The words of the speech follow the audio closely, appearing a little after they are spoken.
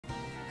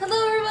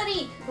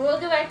everybody!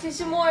 Welcome back to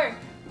some more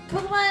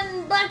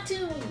Pokemon Black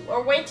 2,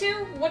 or White 2?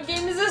 What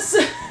game is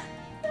this?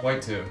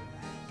 White 2.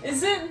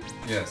 Is it?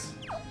 Yes.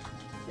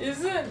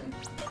 Is it?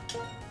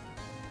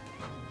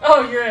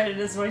 Oh, you're right, it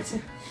is White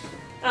 2.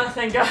 Oh,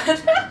 thank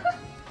God.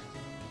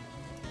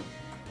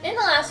 In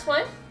the last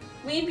one,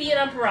 we beat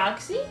up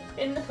Roxy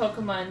in the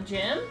Pokemon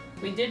Gym.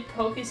 We did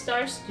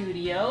Pokestar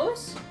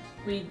Studios.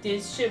 We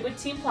did shit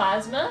with Team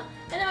Plasma.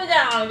 And then we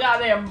got on a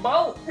goddamn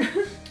boat.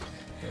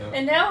 Yeah.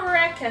 And now we're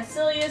at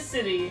Castelia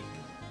City.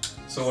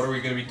 So what are we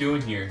going to be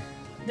doing here?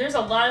 There's a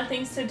lot of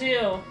things to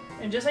do.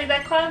 And just like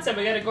that concept,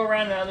 we gotta go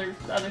around to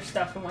other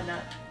stuff and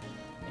whatnot.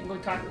 And go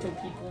talk to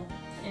people.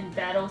 And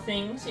battle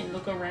things and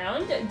look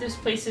around. This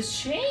place has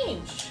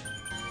changed.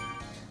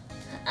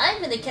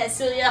 I'm in the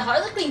Castelia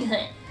Harlequin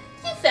hunt.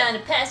 You found a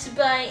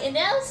passerby in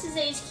Alice's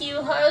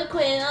HQ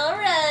Harlequin,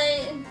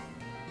 alright.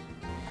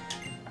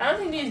 I don't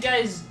think these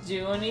guys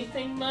do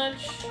anything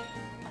much.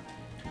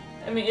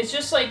 I mean, it's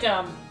just like,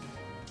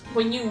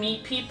 when you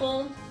meet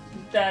people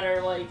that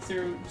are like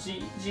through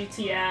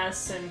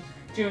GTS and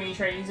doing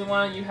trainings and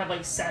whatnot, you have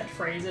like set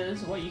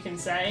phrases, what you can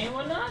say and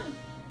whatnot.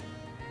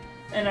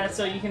 And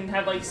so you can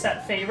have like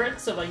set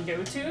favorites of like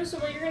go-tos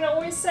of what you're gonna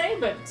always say,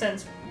 but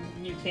since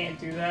you can't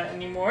do that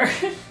anymore,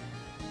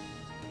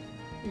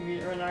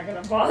 we're not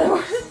gonna bother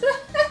with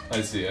that.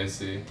 I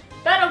see.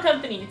 Battle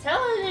Company,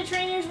 tell the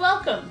trainers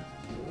welcome.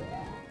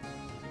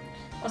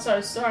 Also,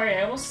 I'm sorry,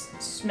 I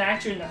almost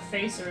smacked you in the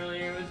face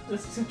earlier with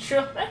this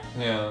controller.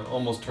 Yeah,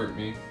 almost hurt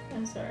me.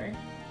 I'm sorry.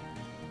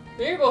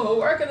 People who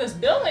work in this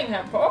building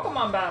have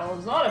Pokemon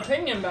battles, not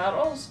opinion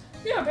battles.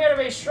 You appear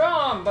to be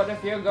strong, but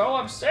if you go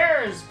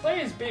upstairs,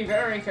 please be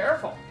very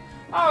careful.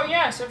 Oh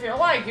yes, if you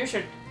like, you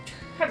should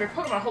have your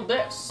Pokemon hold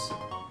this.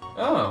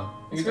 Oh,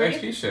 you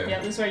get the XP share. Yeah,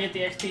 this is where you get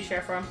the XP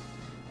share from.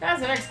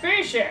 That's an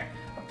XP share.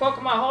 A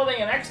Pokemon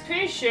holding an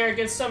XP share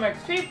gets some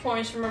XP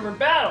points from every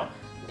battle,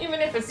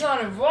 even if it's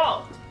not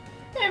involved.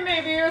 It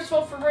may be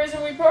useful for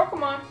raising wee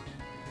Pokemon.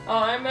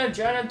 I'm a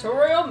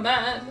janitorial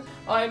man.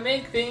 I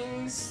make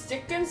things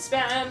stick and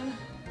span.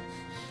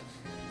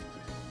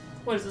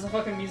 What is this, a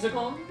fucking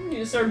musical? You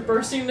just start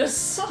bursting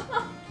this.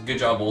 Good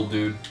job, old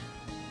dude.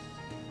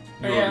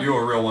 You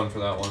were a real one for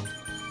that one.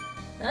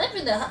 I'm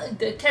from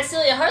the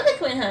Castelia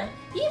Harlequin hunt.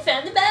 You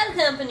found the Battle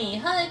Company.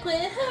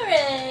 Harlequin,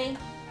 hooray!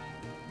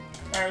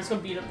 Alright, let's go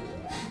beat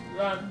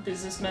up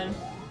businessmen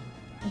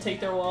and take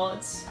their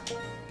wallets.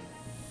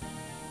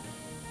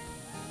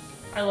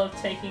 I love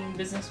taking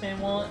businessman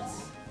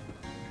wallets.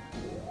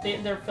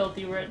 They're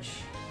filthy rich.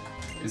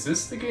 Is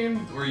this the game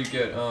where you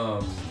get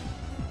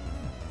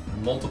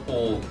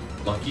multiple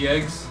lucky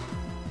eggs?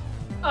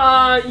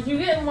 You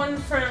get one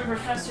from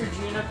Professor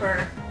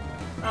Juniper.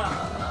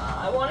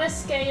 I want to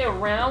skate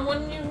around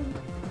when you're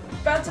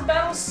about to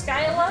battle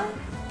Skyla.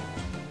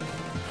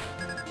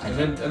 And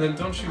then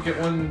don't you get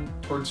one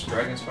towards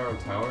Dragon Spiral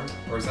Tower?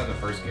 Or is that the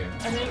first game?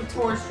 I think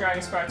towards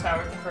Dragon Spiral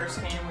Tower is the first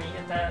game where you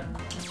get that.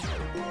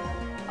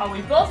 Oh,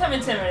 we both have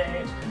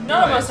Intimidate.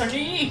 None of us are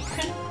unique.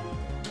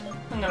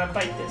 I'm gonna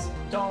bite this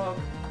dog.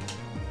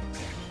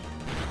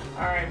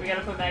 Alright, we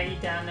gotta put Maggie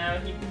down now.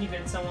 He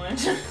bit someone.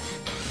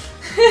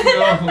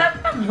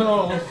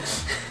 No.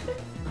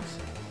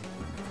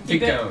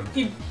 Take down.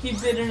 He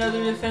bit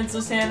another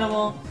defenseless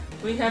animal.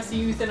 We have to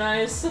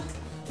euthanize.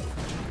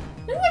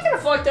 Isn't that kind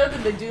of fucked up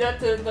that they do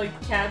that to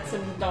like cats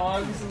and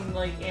dogs and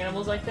like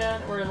animals like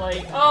that? Where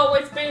like, oh,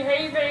 it's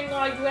behaving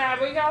like that,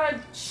 we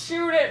gotta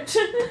shoot it.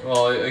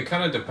 Well, it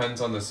kind of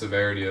depends on the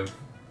severity of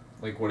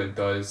like what it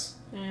does.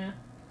 Yeah.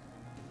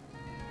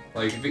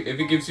 Like if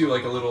it gives you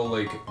like a little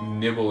like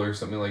nibble or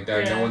something like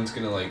that, yeah. No one's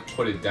gonna like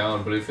put it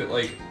down. But if it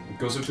like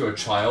goes up to a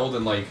child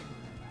and like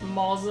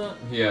mauls it.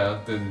 Yeah,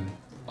 then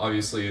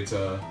obviously it's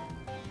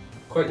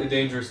quite a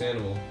dangerous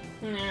animal.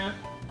 Yeah.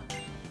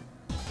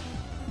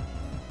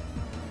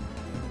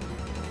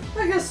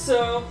 I guess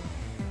so.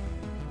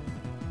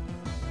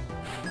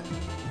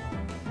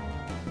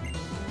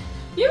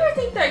 You ever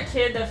think that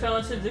kid that fell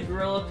into the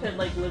gorilla pit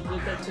like lived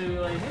with it too,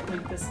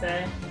 like this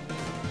day?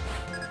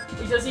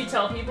 Does he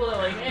tell people that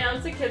like, hey, I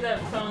was the kid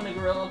that fell in the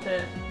gorilla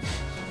pit?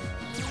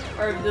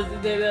 Or does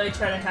they like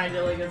try to hide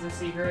it like as a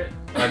secret?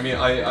 I mean,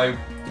 I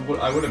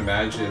would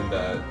imagine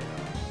that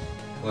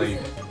like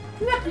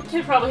that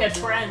kid probably had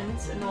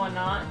friends and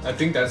whatnot. I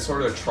think that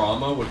sort of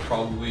trauma would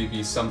probably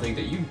be something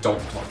that you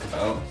don't talk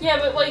about. Yeah,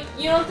 but like,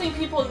 you don't think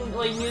people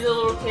like knew the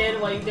little kid,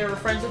 like they were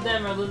friends with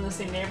them or lived in the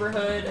same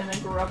neighborhood and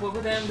then grew up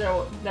with them?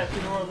 That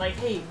people were like,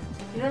 hey,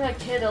 you know that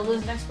kid that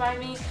lives next by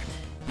me?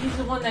 He's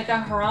the one that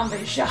got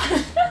Harambe shot.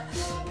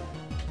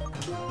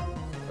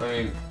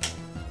 I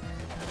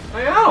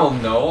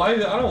don't know. I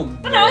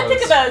don't know. No, I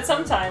think about it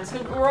sometimes.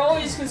 Cause we're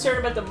always concerned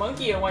about the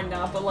monkey and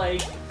whatnot, but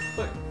like,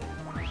 but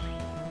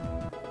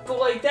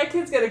like that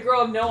kid's gonna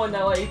grow up knowing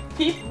that like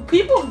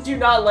people do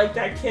not like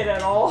that kid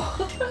at all.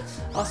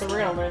 Also, we're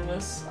gonna learn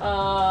this.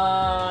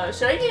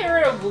 Should I get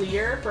rid of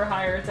Leer for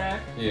higher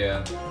attack?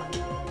 Yeah.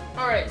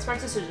 All right, smart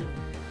decision.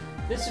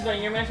 This is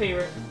you're my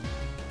favorite.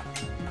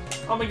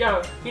 Oh my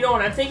god, you know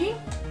what I'm thinking?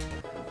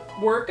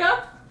 Work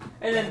up,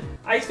 and then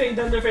Ice Fang,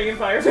 Thunder Fang, and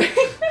Fire Fang.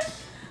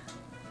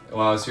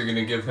 Wow, so you're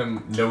gonna give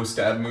him no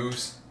stab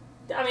moves?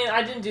 I mean,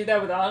 I didn't do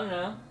that with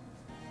Adeno.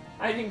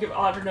 I didn't give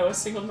Adeno a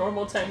single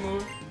normal type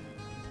move.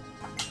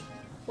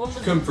 What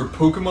was Come for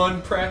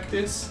Pokemon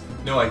practice?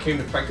 No, I came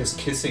to practice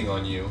kissing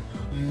on you.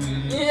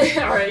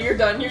 Yeah, alright, you're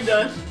done, you're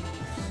done.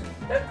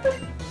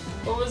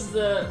 What was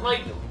the...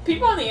 Like,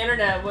 people on the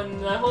internet,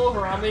 when the whole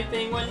Harambe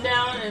thing went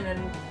down, and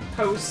then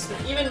posts...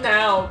 Even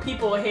now,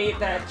 people hate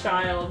that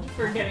child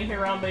for getting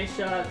Harambe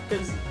shot,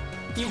 because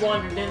he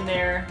wandered in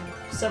there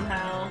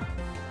somehow.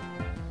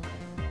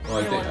 Well,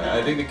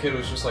 I think the kid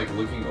was just, like,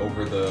 looking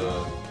over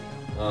the...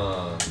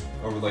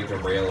 over, like, the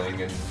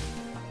railing, and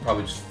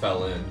probably just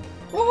fell in.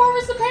 Well, where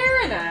was the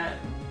parent at?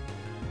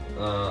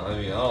 I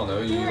mean, I don't know.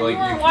 You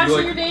weren't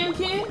watching your damn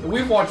kid?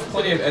 We've watched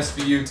plenty of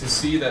SVU to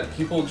see that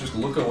people just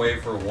look away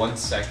for 1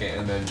 second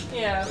and then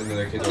and then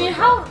their kids. I mean,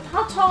 how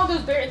tall are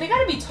those bears? They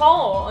gotta be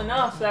tall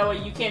enough that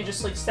way you can't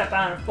just like step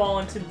out and fall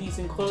into these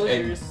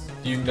enclosures.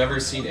 And you've never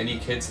seen any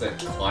kids that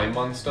climb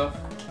on stuff?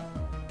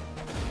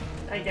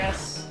 I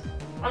guess.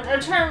 I'm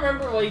trying to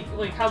remember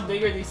like how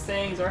big are these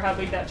things or how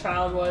big that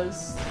child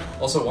was.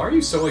 Also, why are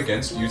you so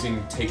against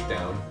using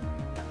takedown?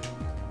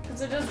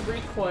 It does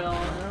recoil.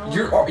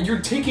 You know? You're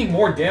taking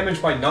more damage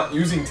by not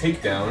using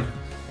takedown.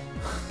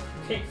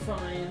 Okay,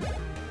 fine.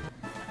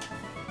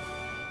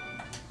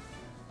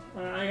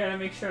 I gotta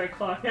make sure I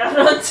clock out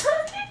on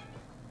time.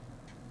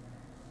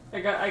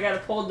 I got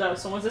it pulled up.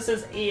 So once it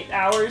says 8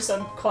 hours,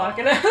 I'm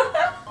clocking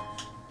out.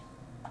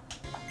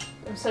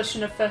 I'm such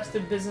an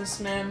effective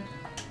businessman.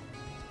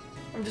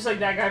 I'm just like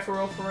that guy for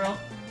real, for real.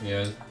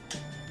 Yeah.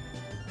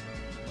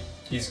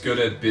 He's good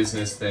at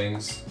business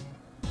things,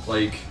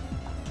 like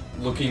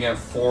looking at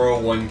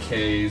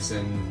 401ks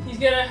and... He's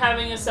good at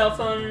having a cell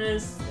phone in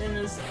his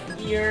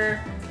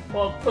ear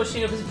while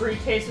pushing up his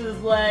briefcase with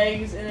his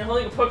legs and then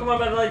holding a Pokemon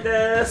battle like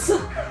this.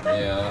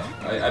 Yeah,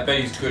 I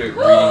bet he's good at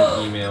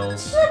reading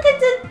emails. Look at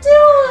the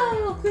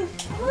duo!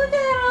 Look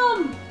at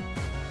him!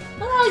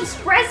 Look how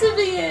expressive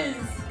he is!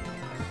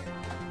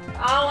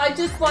 Oh, I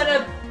just want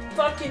to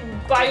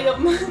fucking bite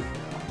him.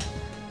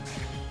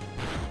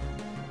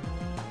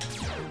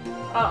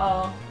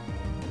 Uh-oh.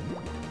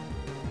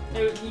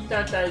 He's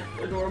not that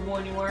adorable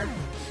anymore.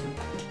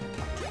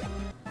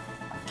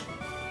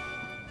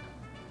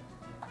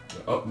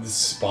 Oh, the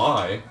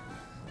spy?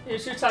 Yeah,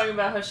 she was talking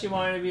about how she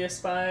wanted to be a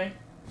spy,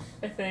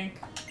 I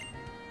think.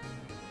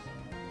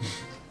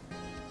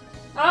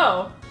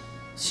 Oh!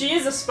 She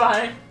is a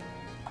spy!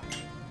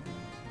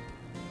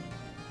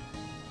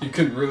 You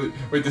couldn't really...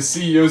 Wait, the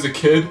CEO's a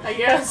kid? I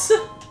guess.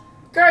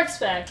 Guard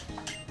spec.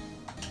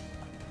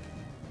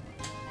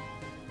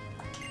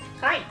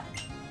 Hi!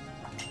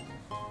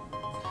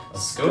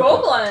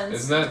 Scope lens.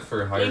 Isn't that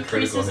for higher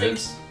critical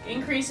hits?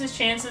 Increases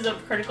chances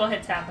of critical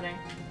hits happening.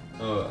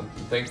 Oh,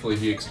 thankfully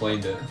he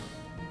explained it.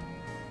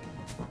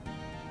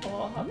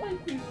 Well, how about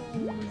you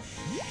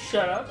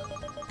shut up?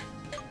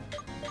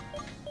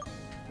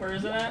 Where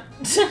is it at?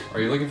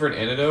 Are you looking for an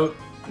antidote?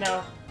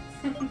 No.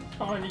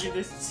 I want to give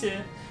this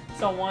to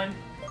someone.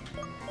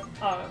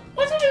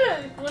 Let's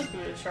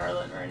give it to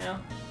Charlotte right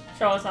now.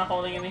 Charlotte's not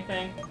holding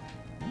anything.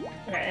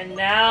 Okay, and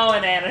now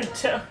an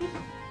antidote.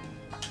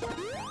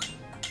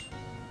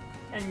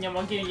 And then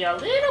we'll give you a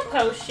little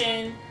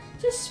potion.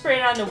 Just spray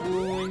it on the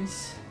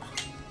wounds.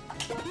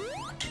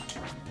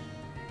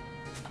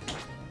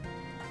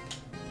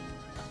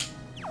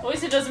 At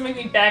least it doesn't make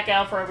me back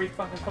out for every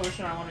fucking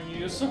potion I want to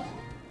use.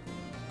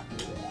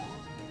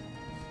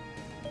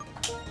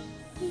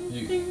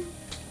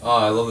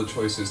 I love the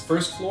choices.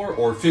 First floor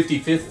or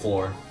 55th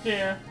floor?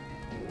 Yeah.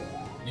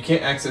 You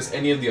can't access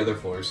any of the other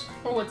floors.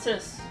 Oh, what's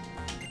this?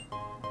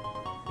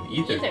 An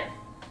ether. Ether.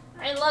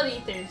 I love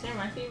ethers. They're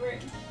my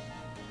favorite.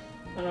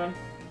 Hold on.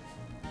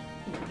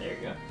 There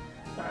you go.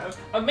 Alright,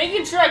 I'm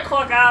making sure I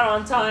clock out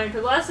on time,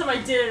 because last time I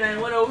did it, I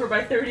went over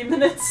by 30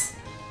 minutes.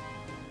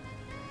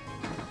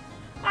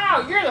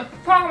 Oh, you're the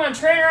Pokemon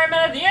trainer I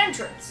met at the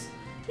entrance.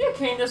 You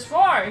came this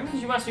far. It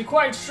means you must be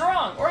quite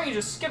strong, or you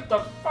just skipped the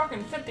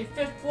fucking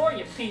 55th floor,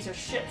 you piece of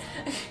shit.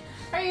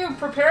 Are you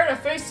prepared to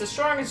face the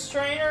strongest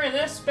trainer in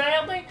this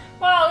building?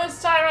 Well,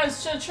 this time I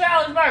should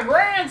challenge my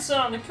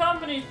grandson, the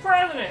company's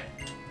president.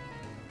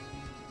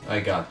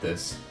 I got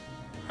this.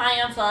 Hi,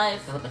 I'm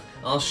 5.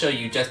 I'll show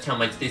you just how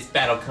much this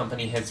battle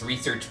company has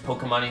researched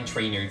Pokemon and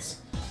trainers.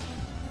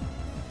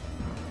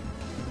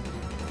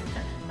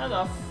 How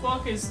the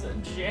fuck is the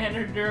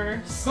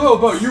janitor? How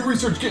about you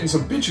research getting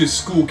some bitches,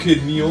 school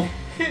kid Neil?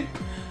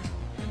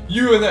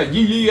 You and that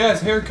yee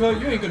ass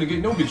haircut, you ain't gonna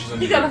get no bitches on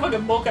He you. got a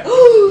fucking bulk out.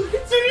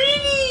 It's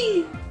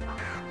Eevee!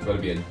 It's gotta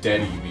be a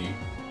dead Eevee.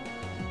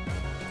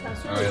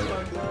 That's really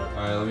fucked up.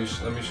 Alright,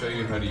 let me show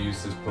you how to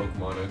use this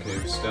Pokemon.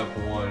 Okay, step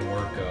 1,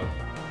 work up.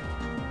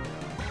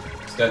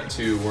 Step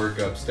 2, work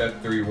up.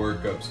 Step 3,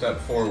 work up. Step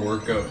 4,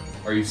 work up.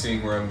 Are you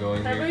seeing where I'm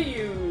going How here? about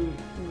you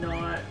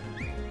not?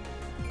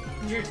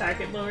 Did you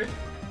attack it, Lord?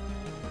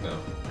 No.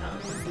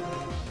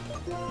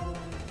 Oh.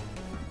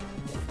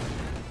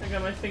 I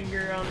got my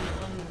finger on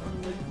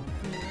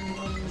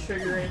the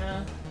trigger right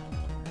now.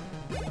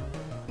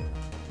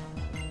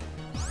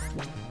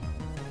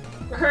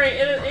 Alright,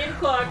 8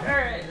 o'clock.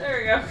 Alright, there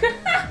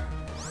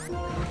we go.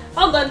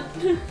 All done.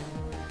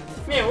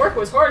 Man, work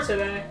was hard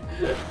today.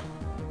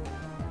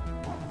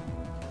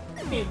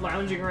 Me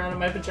lounging around in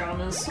my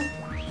pajamas.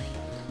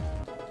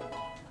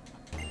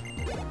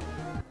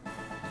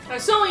 I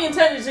solely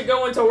intended to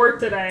go into work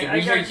today. The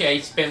research I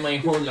spent my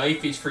whole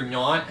life is for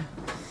naught.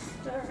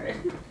 Alright.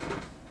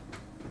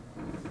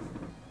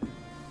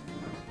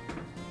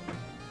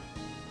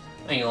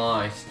 I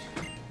lost.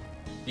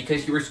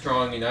 Because you were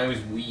strong and I was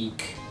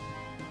weak.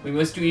 We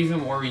must do even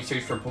more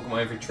research for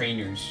Pokemon for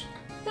trainers.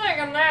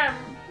 Second that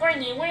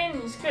when you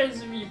win it's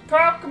because of your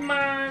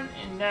Pokemon,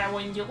 and that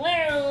when you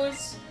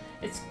lose,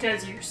 it's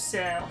because of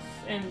yourself.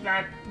 And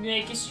that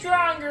make you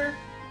stronger.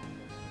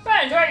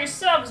 But enjoy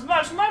yourself is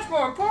much, much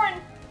more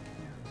important.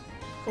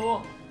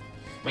 Cool.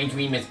 My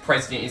dream as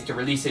president is to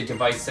release a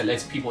device that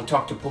lets people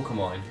talk to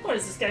Pokemon. What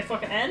is this guy,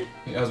 fucking N?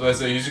 Yeah, I was about to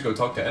say, you should go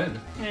talk to Ed.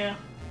 Yeah.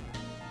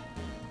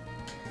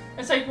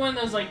 It's like one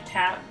of those, like,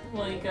 cat,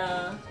 like,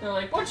 they're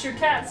like, what's your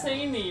cat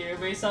saying to you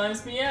based on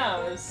its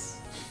meows?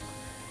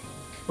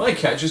 My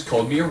cat just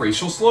called me a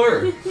racial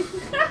slur.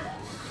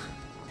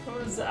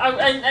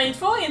 I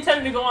fully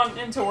intended to go on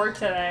into work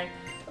today,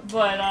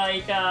 but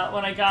like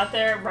when I got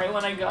there, right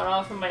when I got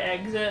off of my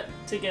exit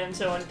to get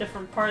into a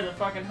different part of the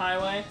fucking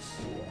highway,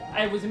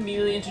 I was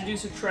immediately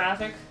introduced to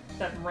traffic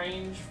that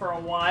ranged for a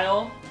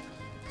while.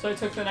 So I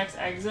took the next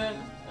exit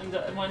and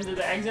went into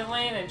the exit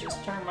lane and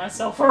just turned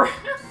myself around.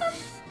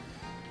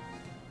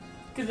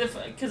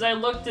 Because I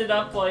looked it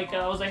up, like,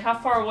 I was like, how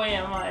far away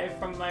am I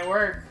from my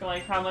work?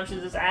 Like, how much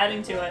is this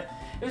adding to it?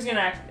 It was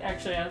gonna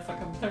actually add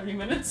fucking 30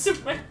 minutes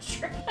of my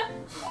trip.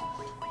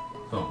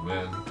 Oh,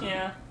 man.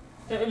 Yeah.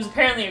 It was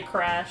apparently a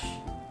crash.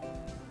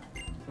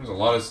 There's a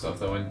lot of stuff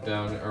that went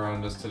down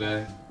around us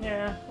today.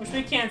 Yeah, which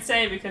we can't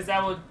say because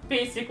that would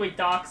basically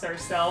dox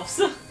ourselves.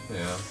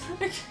 Yeah.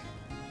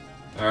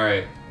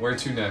 Alright, where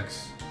to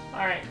next?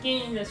 Alright,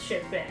 getting this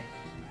shit back.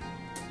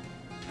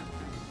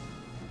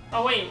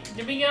 Oh wait,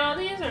 did we get all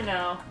these or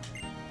no?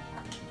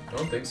 I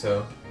don't think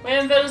so.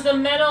 Wait, but it was the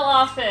metal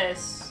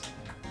office.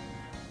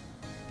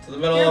 To the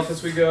metal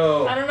office we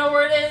go. I don't know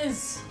where it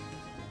is.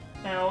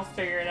 No, we'll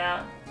figure it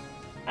out.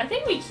 I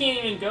think we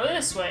can't even go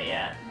this way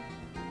yet.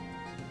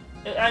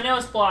 I know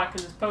it's blocked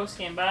because it's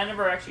post-game, but I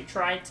never actually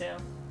tried to.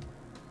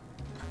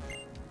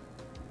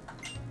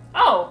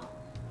 Oh!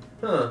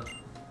 Huh.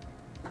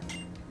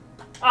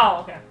 Oh,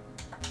 okay.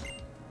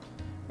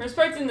 We're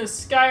inspecting the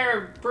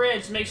Skyer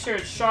Bridge to make sure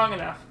it's strong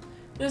enough.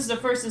 This is the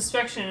first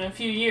inspection in a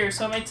few years,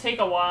 so it might take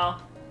a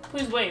while.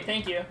 Please wait,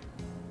 thank you.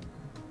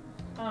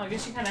 Oh, I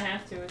guess you kind of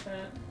have to with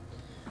that.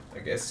 I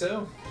guess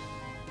so.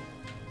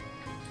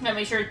 Gotta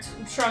make sure it's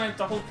strong enough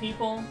to hold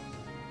people,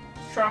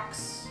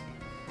 trucks,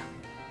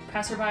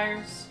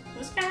 passerbyers.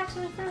 Does this guy have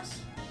something for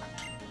us?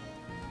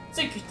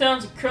 Stick your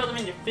thumbs and curl them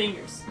in your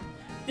fingers.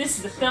 This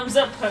is the thumbs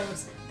up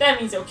pose. That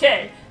means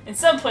okay. In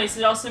some places,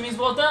 it also means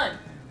well done.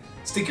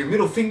 Stick your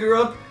middle finger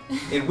up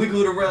and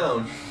wiggle it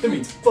around. That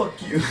means fuck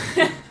you.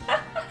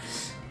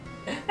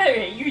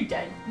 Okay, you're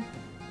done.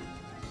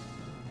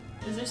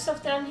 Is there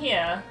stuff down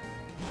here?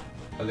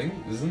 I think,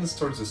 isn't this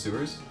towards the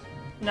sewers?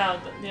 No,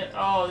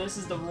 oh, this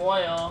is the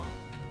Royal.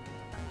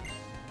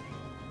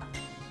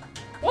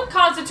 What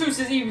constitutes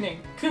this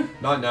evening?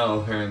 Not now,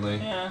 apparently.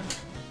 Yeah.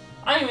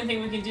 I don't even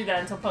think we can do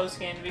that until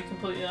post-game, to be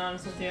completely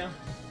honest with you.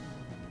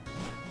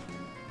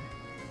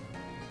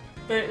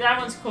 But that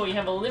one's cool. You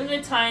have a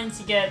limited time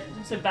to get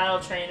to battle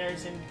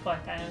trainers and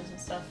collect items and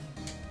stuff.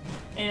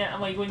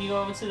 And like when you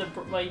go over to the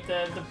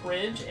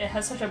bridge, it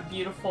has such a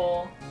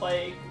beautiful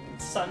like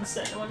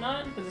sunset and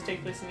whatnot because it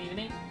takes place in the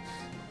evening.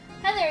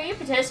 Hi there, you're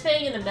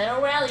participating in the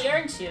medal rally,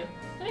 aren't you?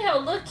 Let me have a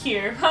look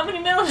here. How many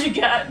medals you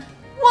got? 1!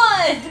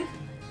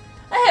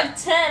 I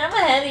have 10. I'm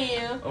ahead of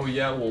you. Oh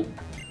yeah, well,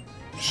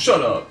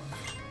 shut up.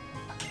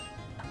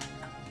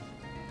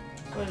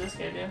 What does this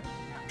guy do?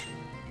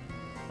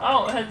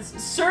 Oh, it has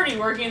Surdy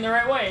working the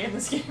right way in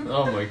this game.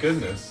 Oh my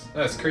goodness,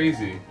 that's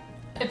crazy.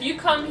 If you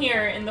come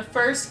here in the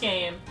first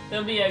game,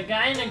 there'll be a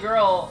guy and a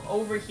girl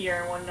over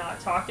here and whatnot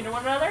talking to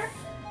one another.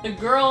 The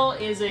girl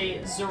is a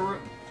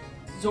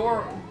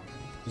Zorua.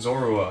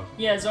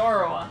 Yeah,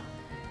 Zorua.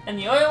 And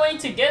the only way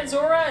to get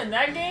Zora in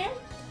that game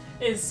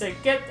is to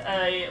get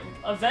a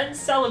event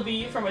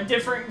Celebi from a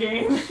different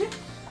game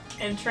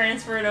and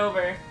transfer it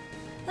over.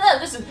 Ah,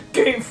 this is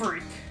Game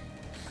Freak.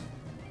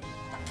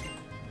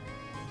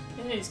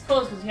 It's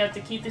close because you have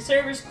to keep the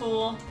servers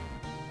cool.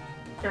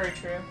 Very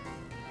true.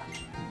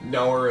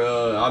 Now we're,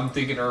 I'm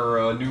thinking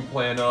our new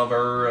plan of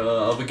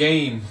a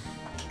game.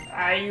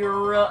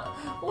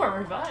 Oh, a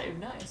revive,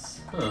 nice.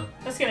 Huh.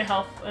 That's gonna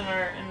help in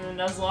the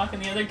Nuzlocke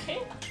and the other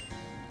game.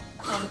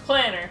 On the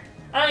planner.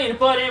 I don't need to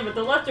butt in, but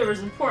the leftover is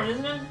important,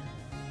 isn't it?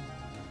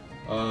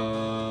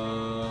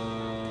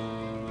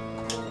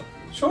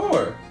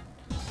 Sure.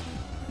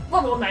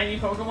 Level 90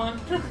 Pokemon.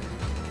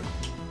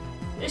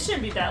 It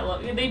shouldn't be that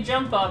low. They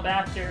jump up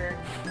after.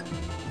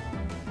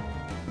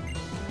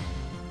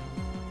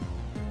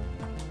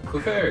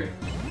 Clefairy.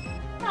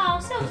 Oh,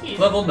 so cute.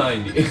 Level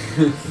 90.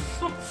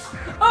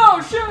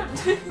 Oh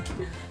shit!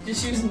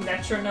 Just use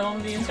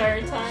metronome the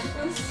entire time.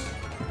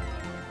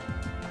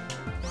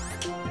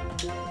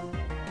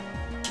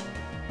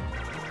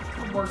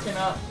 I'm working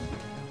up.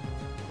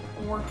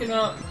 I'm working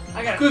up.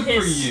 I gotta Good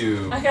piss. for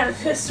you. I gotta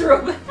piss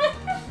real bad.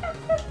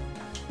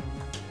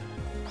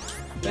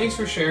 Thanks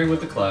for sharing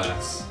with the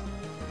class.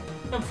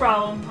 No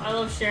problem. I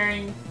love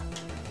sharing.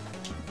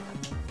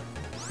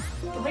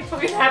 What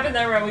fucking happened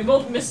that round? We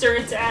both missed our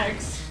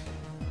attacks.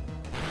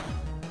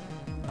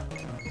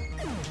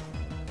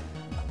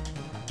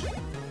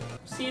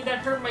 See, that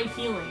hurt my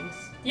feelings.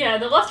 Yeah,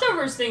 the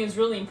leftovers thing is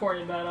really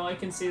important about it. I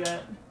can see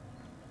that.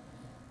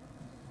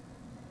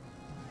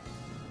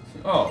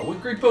 Oh,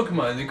 what great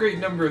Pokemon! The great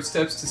number of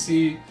steps to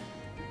see.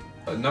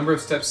 A number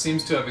of steps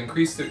seems to have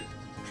increased their.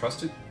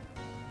 Trusted?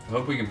 I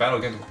hope we can battle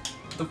against.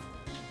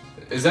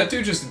 Is that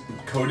dude just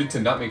coded to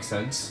not make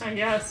sense? I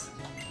guess.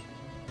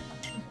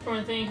 For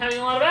one thing, having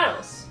a lot of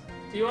battles.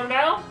 Do you want to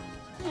battle?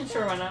 Yeah,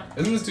 sure, why not?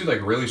 Isn't this dude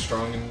like really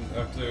strong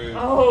after?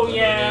 Oh,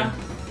 yeah.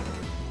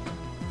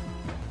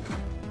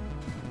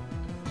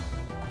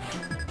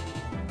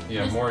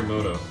 Yeah,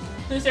 Morimoto.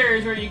 There's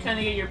areas where you kind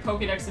of get your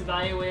Pokedex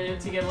evaluated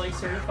to get like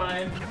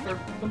certified for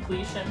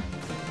completion.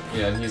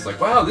 Yeah, and he's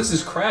like, wow, this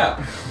is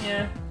crap.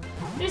 Yeah.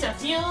 There's a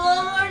few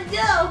more to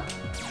go.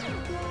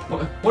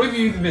 What have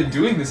you even been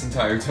doing this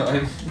entire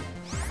time?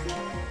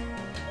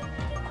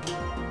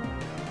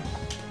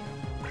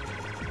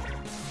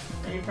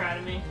 Are you proud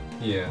of me?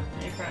 Yeah.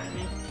 Are you proud of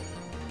me?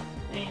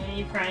 Are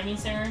you proud of me,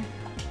 sir?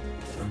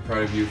 I'm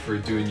proud of you for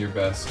doing your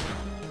best.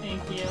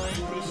 Thank you, I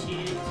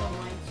appreciate it so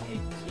much.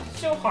 It's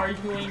so hard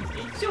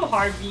it's so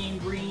hard being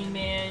green,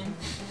 man.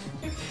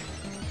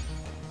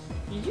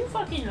 Did you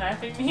fucking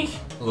laugh at me?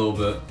 A little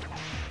bit.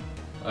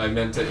 I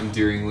meant it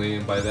endearingly,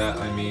 and by that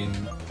I mean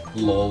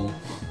lol.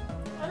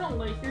 I don't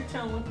like your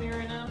tone with me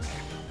right now.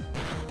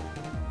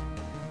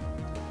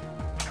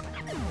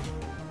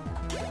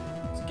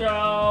 Let's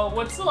go.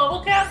 What's the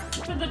level cap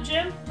for the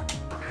gym?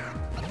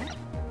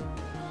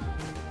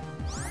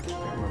 I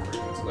can't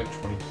remember. Is it like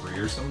 23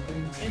 or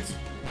something? It's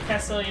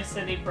Castelia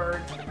City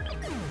Bird.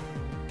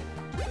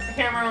 I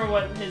can't remember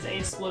what his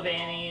Ace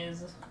Levani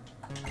is.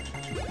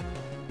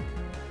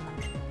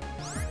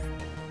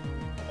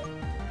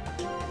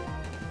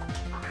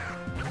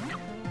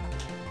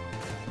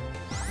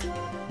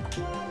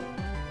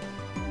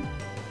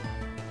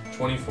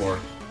 $24.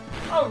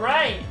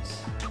 Alright!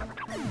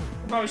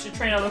 Probably should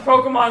train other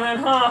Pokemon then,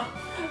 huh?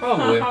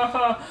 Probably.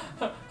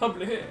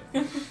 Probably.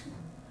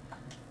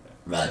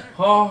 Right.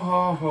 Ha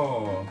ha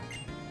ha.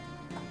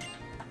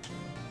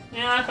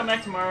 Yeah, I'll come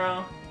back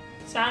tomorrow.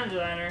 Sound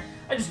designer.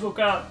 I just woke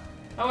up.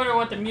 I wonder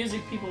what the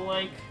music people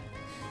like.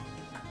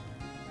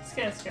 It's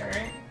kinda scary,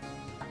 right?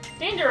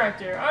 Game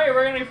director. Oh, you're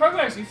working on your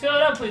progress. You fill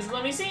it up, please.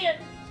 Let me see it.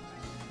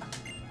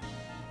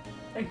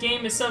 A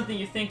game is something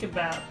you think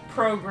about,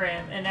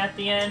 program, and at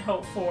the end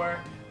hope for.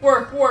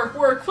 Work, work,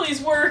 work,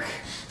 please work!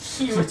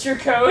 You with your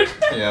code?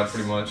 Yeah,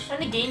 pretty much.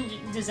 I'm a game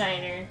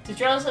designer. To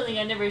draw something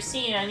I've never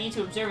seen, I need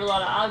to observe a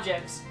lot of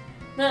objects.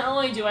 Not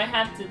only do I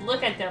have to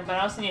look at them, but I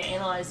also need to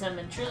analyze them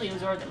and truly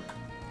absorb them.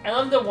 I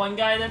love the one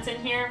guy that's in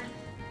here.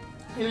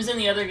 He was in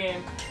the other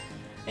game.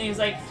 And he was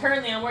like,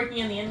 currently I'm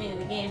working on the ending of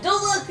the game.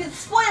 Don't look! It's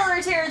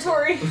spoiler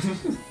territory!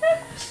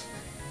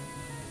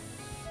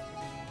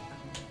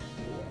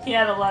 He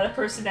had a lot of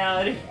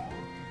personality.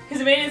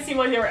 Because it made it seem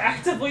like they were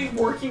actively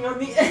working on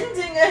the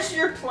ending as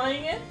you're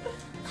playing it.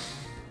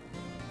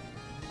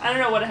 I don't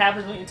know what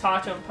happens when you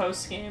talk to him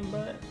post-game,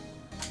 but...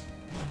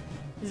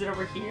 Is it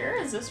over here?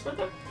 Is this where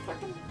the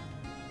fucking...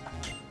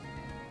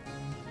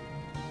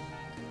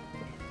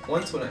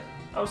 Once when I...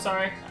 Oh,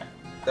 sorry.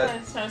 That...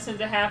 That's not seemed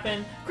to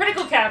happen.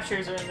 Critical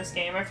captures are in this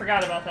game. I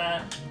forgot about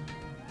that.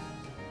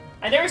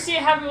 I never see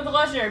it happen with the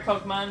legendary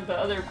Pokemon, but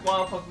other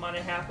wild Pokemon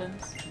it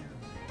happens.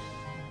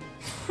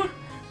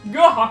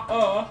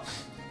 Gah!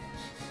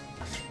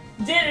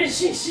 Did it?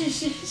 She.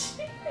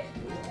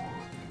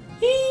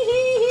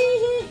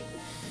 Hee.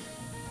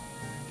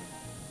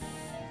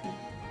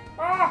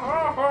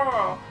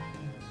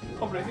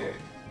 Over here.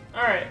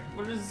 Alright,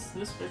 what is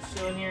this bitch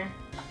doing here?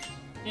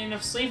 You need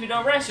enough sleep, you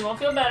don't rest, you won't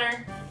feel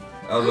better.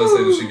 I was gonna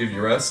say, did she give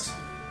you rest?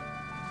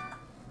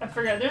 I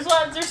forgot. There's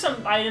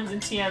some items in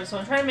TM, so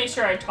I'm trying to make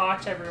sure I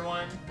talk to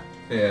everyone.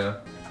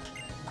 Yeah.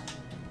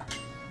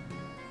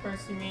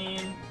 First, you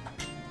mean...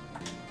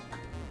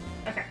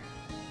 Okay.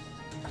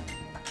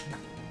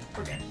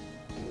 We're good.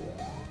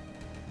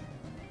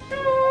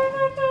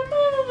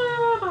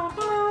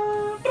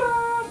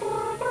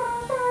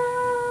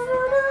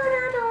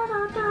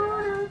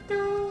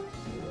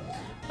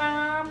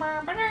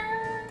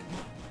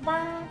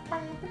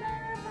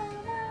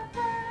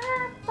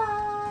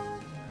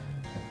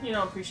 You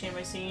don't appreciate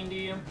my singing, do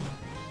you?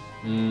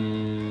 I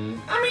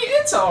mean,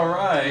 it's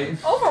alright.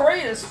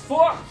 Overrated as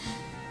fuck!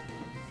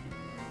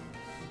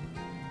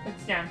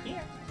 It's down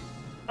here.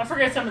 I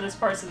forget some of these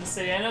parts of the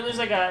city. I know there's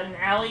like an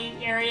alley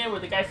area where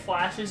the guy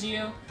flashes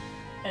you,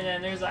 and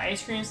then there's the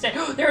ice cream stand.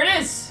 Oh, there it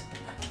is!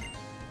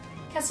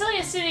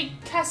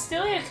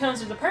 Castelia comes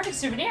with the perfect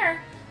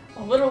souvenir.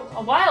 A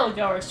while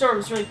ago, our store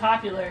was really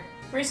popular.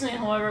 Recently,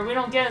 however, we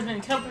don't get as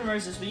many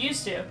customers as we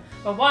used to.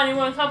 But wanting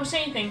to accomplish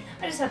anything,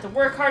 I just have to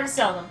work hard to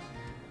sell them.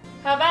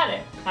 How about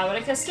it? How about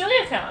a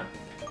Castelia cone?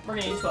 We're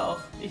getting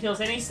 12. It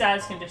heals any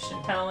status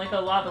condition, kind of like a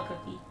lava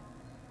cookie.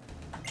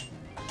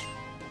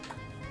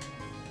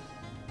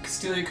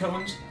 Castelia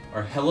cones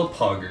are hella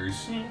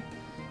poggers.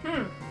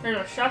 There's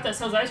a shop that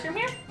sells ice cream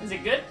here? Is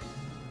it good?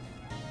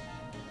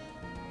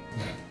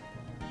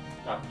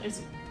 Oh, is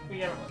it? We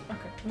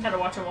gotta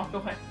watch him walk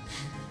away.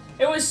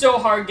 It was so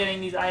hard getting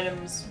these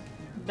items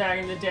back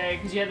in the day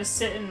because you had to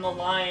sit in the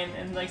line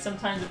and like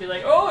sometimes it'd be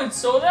like, oh, it's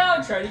sold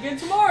out, try it again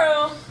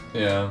tomorrow.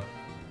 Yeah.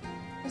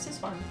 This is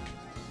fun.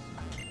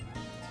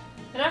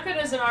 I'm not good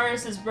as an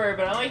artist as Bird,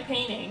 but I like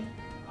painting.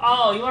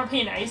 Oh, you want to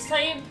paint an ice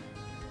type?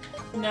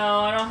 No,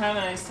 I don't have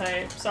an ice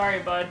type. Sorry,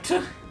 bud.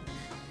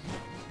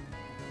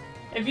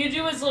 If you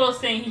do his little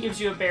thing, he gives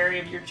you a berry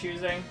of your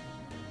choosing.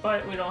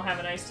 But we don't have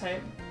an ice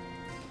type.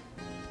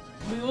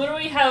 We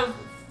literally have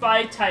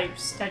 5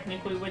 types,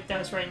 technically, with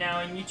us right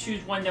now, and you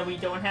choose one that we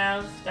don't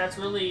have. That's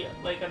really,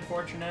 like,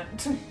 unfortunate.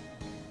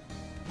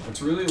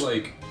 It's really,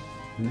 like,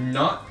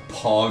 not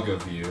pog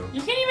of you.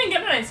 You can't even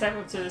get an ice type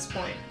up to this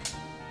point.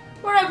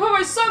 Where did I put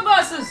my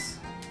sunglasses?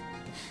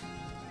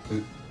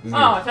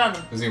 I found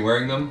them. Is he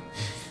wearing them?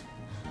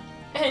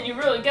 And you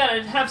really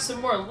gotta have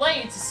some more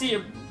light to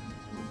see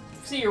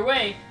your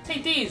way.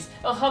 Take these.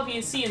 It'll help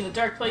you see in the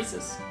dark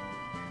places.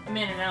 A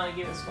man in an alley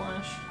gave us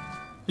flash.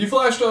 He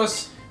flashed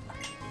us!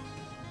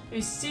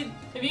 If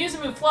you use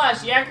the move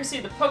Flash, the accuracy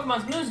of the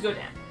Pokemon's moves go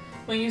down.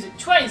 When you use it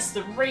twice,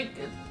 the rate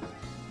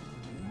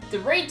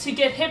to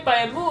get hit by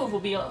a move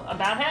will be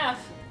about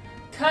half.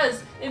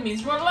 Cause it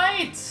means more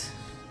light!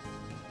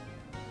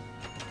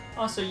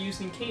 Also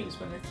used in caves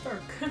when it's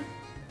dark.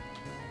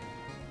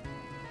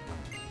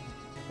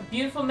 A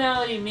beautiful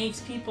melody makes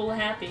people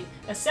happy.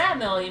 A sad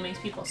melody makes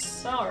people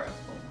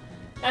sorrowful.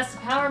 That's the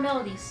power of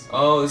melodies.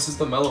 Oh, this is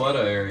the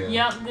Meloetta area.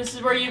 Yep, this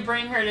is where you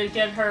bring her to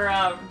get her,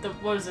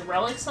 what is it,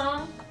 Relic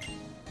Song?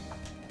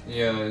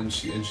 Yeah, and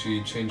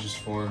she changes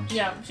forms.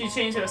 Yeah, she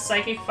changed to a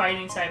psychic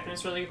fighting type, and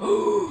it's really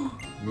Moo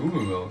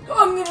Moo Milk.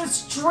 I'm gonna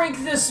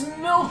drink this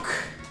milk!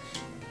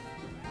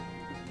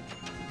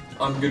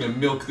 I'm gonna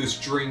milk this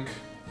drink.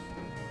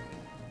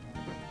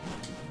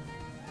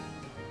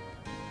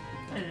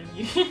 I didn't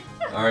you.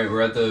 Alright,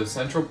 we're at the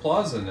Central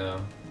Plaza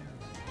now.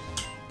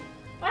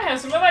 I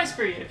have some advice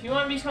for you. If you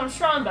want to become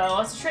strong in battle,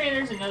 lots of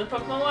trainers and know the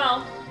Pokemon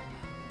well.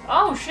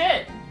 Oh,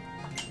 shit.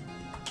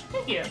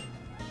 Thank you.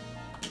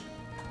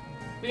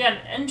 We got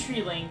an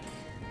entry link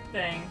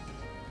thing.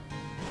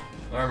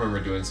 I remember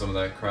doing some of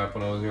that crap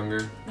when I was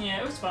younger.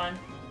 Yeah, it was fun.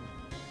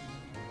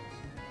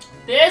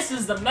 This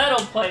is the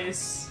metal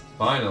place.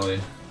 Finally.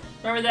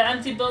 Remember that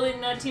empty building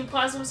that Team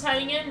Plaza was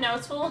hiding in? Now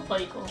it's full of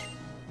Playful.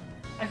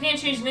 I can't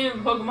change the name of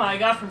a Pokemon I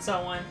got from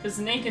someone, because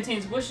the name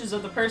contains wishes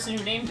of the person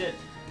who named it.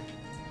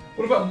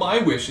 What about my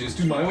wishes?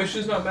 Do my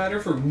wishes not matter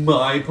for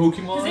my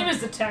Pokemon? His name is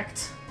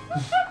Detect.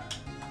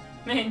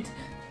 Man,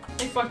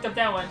 they fucked up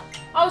that one.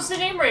 Oh, it's the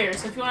name raider,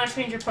 so if you want to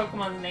change your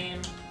Pokemon's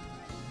name.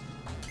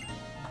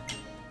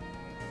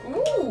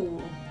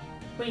 Ooh!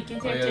 Wait,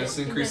 get that Oh yeah, this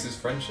increases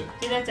friendship.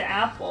 Get that to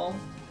Apple.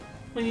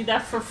 We need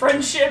that for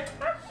friendship.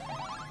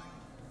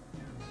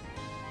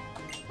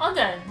 All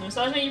done.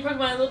 Massage made your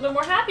Pokemon a little bit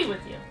more happy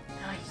with you.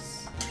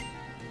 Nice.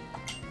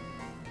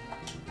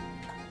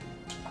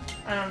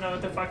 I don't know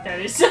what the fuck that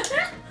is.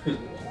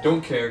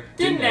 Don't care.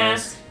 Didn't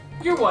ask.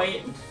 You're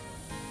white.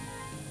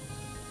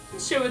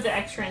 Shit with the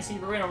X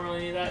transceiver. We don't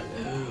really need that.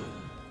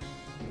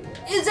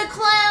 It's a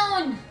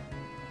clown!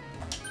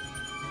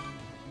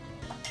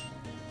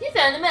 You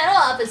found the metal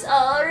office,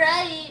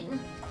 alright!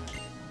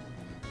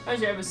 I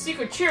should have a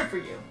secret cheer for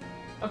you.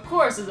 Of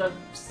course, as a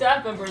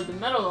staff member of the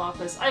metal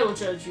office, I will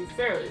judge you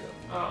fairly,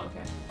 though. Oh,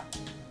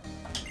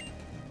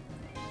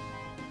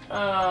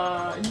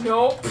 okay.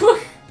 Nope.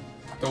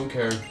 Don't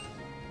care.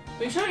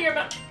 We show your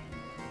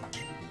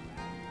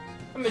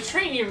I'm a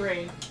trainee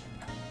ring.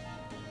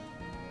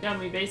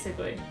 Dummy,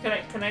 basically.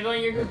 Can I go on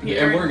your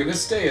computer? And we're gonna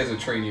stay as a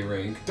trainee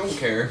rank. Don't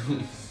care.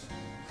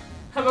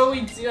 How about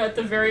we do at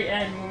the very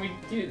end when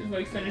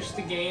we finish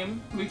the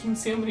game, we can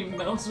see how many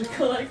medals we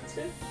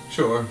collected.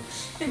 Sure.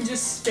 And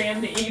just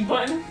spam the A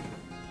button.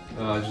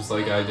 Just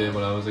like I did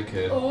when I was a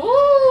kid.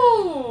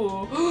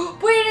 Ooh!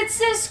 Wait, it's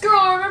this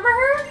girl, remember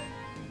her?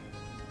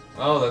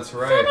 Oh, that's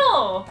right.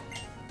 Fiddle!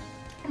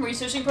 I'm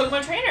researching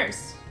Pokemon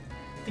trainers.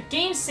 The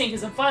game sync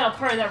is a vital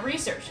part of that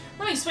research.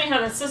 Let me explain how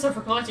that system for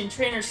collecting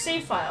trainers'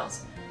 save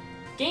files.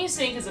 Game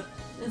sync is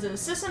a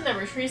system that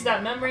retrieves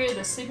that memory of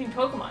the sleeping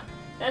Pokemon.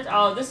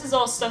 This is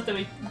all stuff that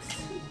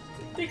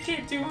they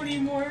can't do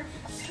anymore.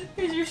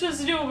 Because you're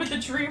supposed to do it with the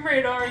Dream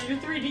Radar and your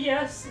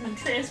 3DS and then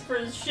transfer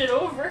the shit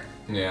over.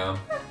 Yeah.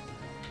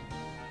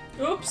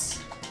 Oops.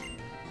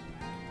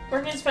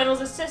 Working as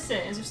Fennel's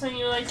assistant. Is there something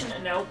you would like to know?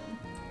 Nope.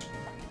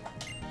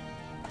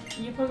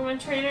 You Pokemon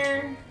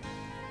trainer?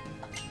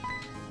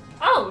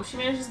 Oh, she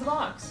manages the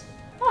box.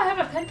 Oh, I have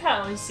a pen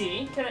pal, you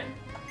see. Can I...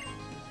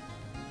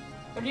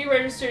 When you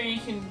register, you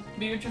can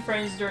be with your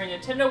friends during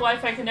Nintendo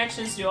Wi-Fi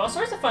connections, do all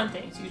sorts of fun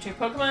things. You can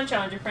train Pokemon,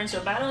 challenge your friends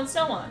to a battle, and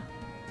so on.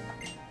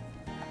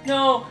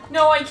 No,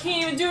 no, I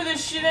can't even do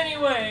this shit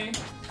anyway.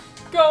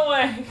 Go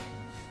away.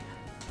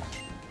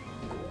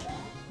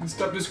 And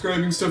stop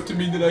describing stuff to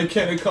me that I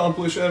can't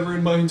accomplish ever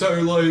in my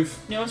entire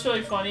life. You know what's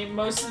really funny?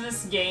 Most of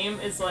this game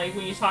is like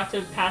when you talk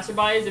to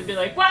passerbys, it'd be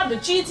like, wow, the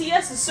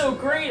GTS is so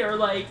great, or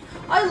like,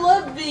 I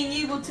love being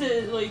able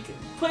to like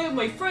play with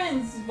my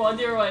friends while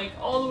they're like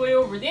all the way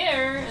over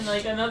there in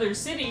like another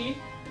city,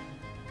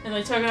 and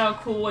like talking about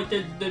how cool like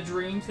the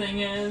dream thing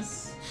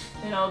is,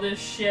 and all this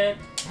shit,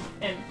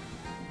 and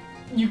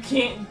you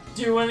can't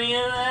do any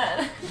of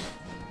that.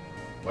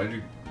 Why did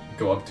you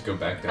go up to go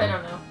back down? I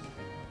don't know.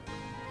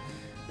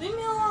 Leave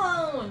me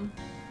alone!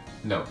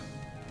 No.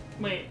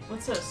 Wait,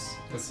 what's this?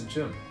 That's the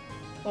gym.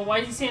 Well, why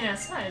is he standing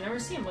outside? I never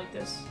see him like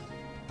this.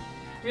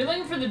 If you're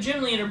looking for the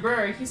gym leader,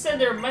 Berg, he said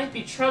there might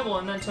be trouble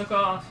and then took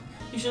off.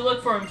 You should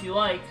look for him if you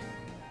like.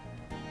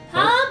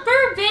 Huh?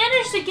 Berg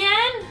vanished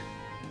again?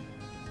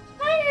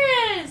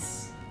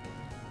 Iris!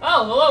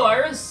 Oh, hello,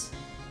 Iris.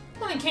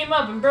 Nothing came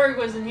up and Berg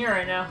wasn't here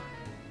right now.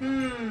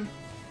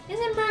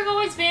 Isn't Berg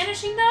always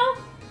vanishing, though?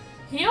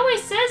 He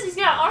always says he's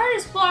got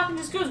artist block and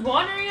just goes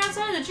wandering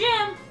outside the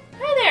gym.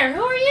 Hi there,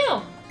 who are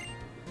you?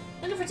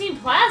 Looking for Team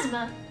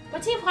Plasma.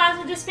 But Team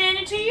Plasma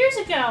disbanded 2 years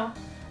ago.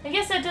 I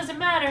guess that doesn't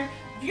matter.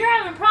 If you're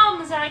having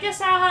problems, then I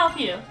guess I'll help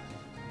you.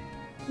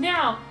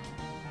 Now,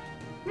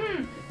 now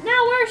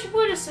where should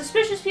the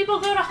suspicious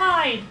people go to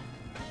hide?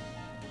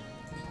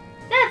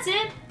 That's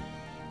it.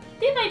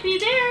 They might be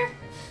there.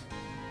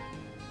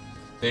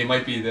 They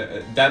might be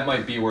that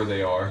might be where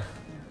they are.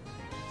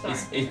 Sorry.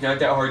 It's not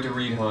that hard to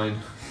read, Hein.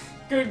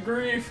 Good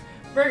grief.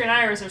 Berg and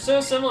Iris are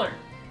so similar.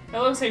 It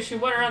looks like she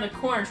went around the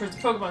corner towards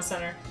the Pokemon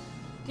Center.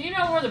 Do you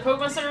know where the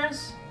Pokemon Center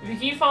is? If you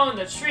keep following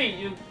that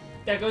street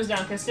that goes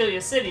down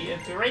Castelia City,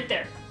 it'll be right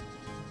there.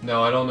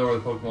 No, I don't know where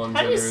the Pokemon Center is.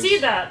 How do you see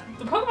that?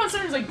 The Pokemon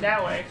Center is like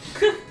that way.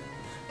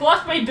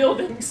 Blocked by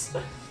buildings.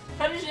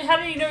 How did you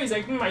know he's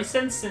like, I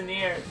sensed in the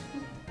air?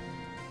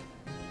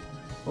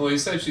 Well, he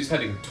said she's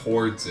heading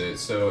towards it,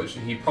 so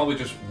he probably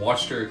just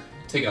watched her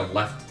take a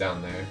left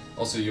down there.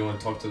 Also, you want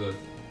to talk to the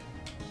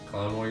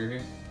clown while you're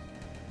here?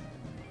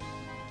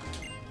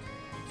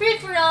 Free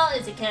for all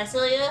is a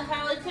Castelia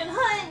Harlequin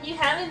hunt you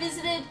haven't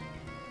visited.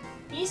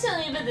 You still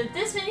even visited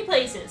this many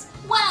places.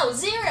 Wow,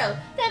 0!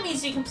 That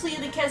means you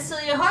completed the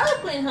Castelia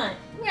Harlequin hunt.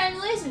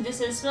 Congratulations,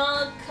 this is a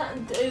small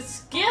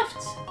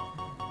gift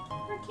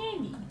or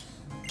candy.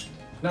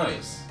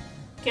 Nice.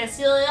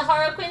 Castelia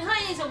Harlequin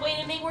hunt is a way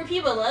to make more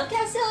people love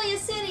Castelia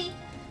City.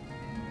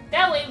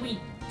 That way, we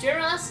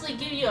generously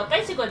give you a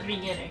bicycle at the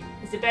beginning.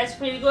 It's the best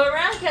way to go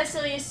around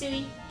Castelia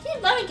City.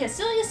 Keep loving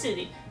Castelia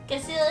City.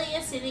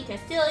 Castelia City,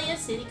 Castelia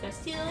City,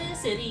 Castelia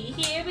City.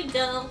 Here we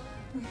go.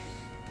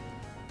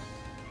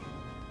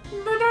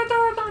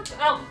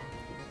 Oh.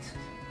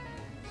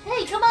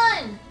 Hey, come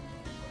on!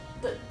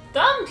 The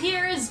thumb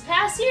pier is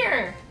past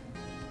here.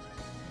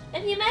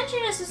 If you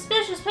mention a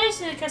suspicious place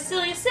in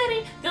Castelia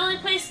City, the only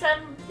place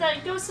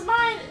that goes to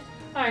mind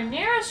Our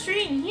narrow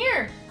street in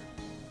here.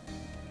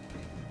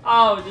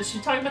 Oh, did she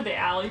talk about the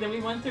alley that we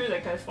went through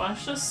that guy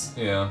flashed us?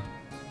 Yeah.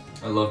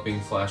 I love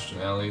being flashed in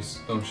alleys,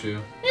 don't you?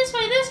 This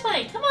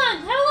way, come on,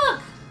 have a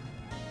look!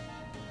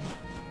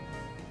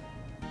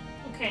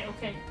 Okay,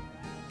 okay.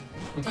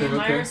 Okay, Damn,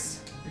 okay.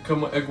 Iris.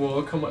 Come on,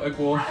 Eggwall, come on,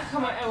 Eggwall.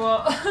 Come on,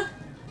 well.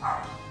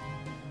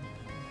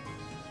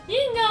 You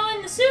can go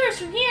in the sewers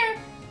from here.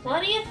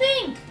 What do you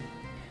think?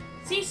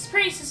 Seems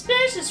pretty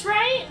suspicious,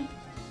 right?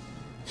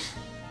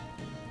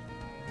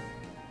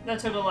 That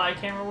took a lot of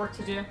camera work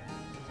to do.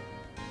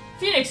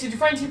 Phoenix, did you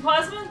find Team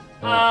Plasma?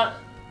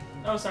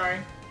 Oh, sorry.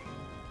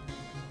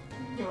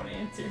 You want to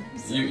answer?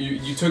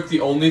 You took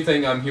the only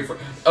thing I'm here for.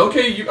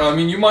 Okay,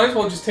 you might as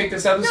well just take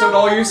this episode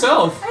all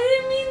yourself. I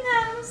didn't mean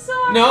that. I'm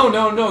sorry.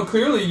 No.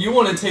 Clearly, you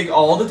want to take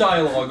all the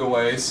dialogue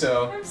away,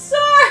 so. I'm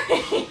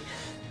sorry.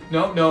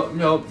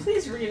 No.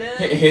 Please read it.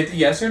 Hit the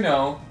yes or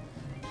no.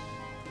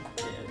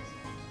 Yes.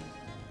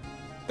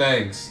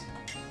 Thanks.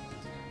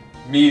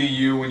 Me to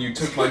you when you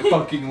took my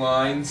fucking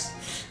lines.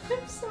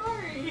 I'm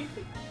sorry.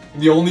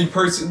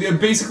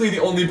 Basically the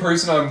only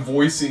person I'm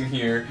voicing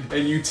here,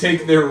 and you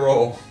take their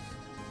role.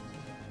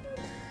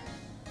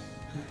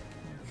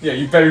 Yeah,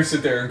 you better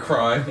sit there and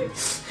cry.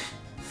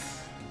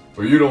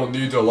 But you don't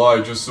need to lie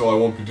just so I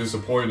won't be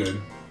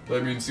disappointed.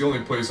 That means the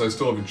only place I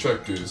still haven't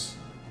checked is...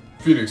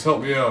 Phoenix,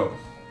 help me out.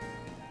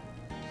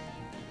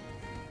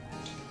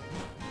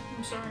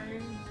 I'm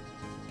sorry.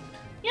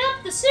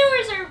 Yep, the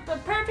sewers are a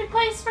perfect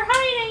place for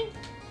hiding.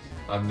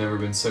 I've never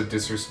been so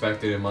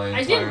disrespected in my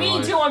entire life. I didn't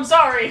mean to, I'm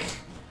sorry.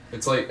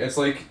 It's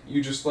like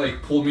you just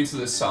like pulled me to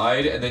the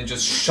side and then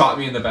just shot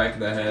me in the back of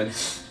the head.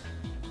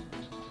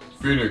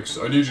 Phoenix,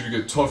 I need you to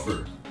get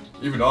tougher.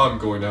 Even I'm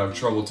going to have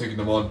trouble taking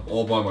them on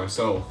all by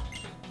myself.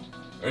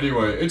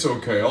 Anyway, it's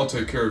okay. I'll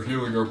take care of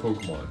healing our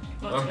Pokemon.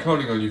 I'm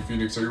counting on you,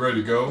 Phoenix. Are you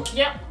ready to go?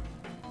 Yep.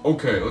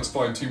 Okay, let's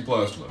find Team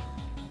Plasma.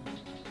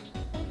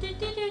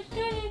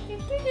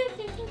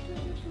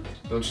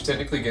 Don't you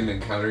technically get an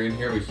encounter in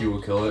here, but he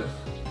will kill it?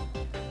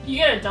 You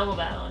get a double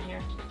battle in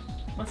here.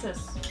 What's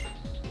this?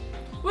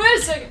 Wait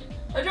a second!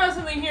 I dropped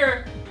something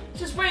here.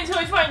 Just wait until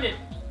I find it.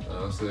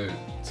 Oh, so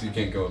you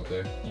can't go up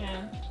there.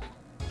 Yeah.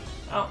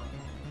 Oh.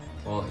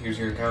 Well, here's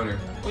your encounter.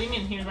 What do you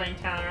mean here's my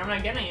encounter? I'm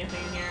not getting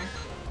anything here.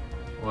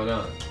 Why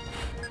not?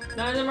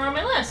 None of them are on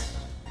my list.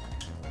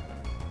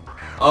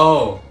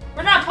 Oh!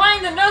 We're not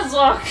playing the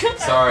Nuzlocke!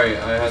 Sorry,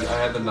 I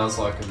had the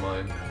Nuzlocke in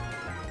mind.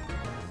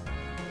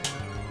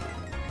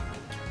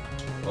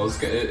 Well,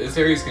 this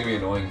area's gonna be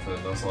annoying for the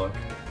Nuzlocke.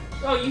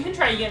 Oh, you can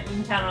try to get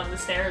encounter on the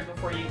stairs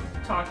before you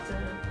talk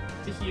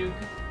to Hugh.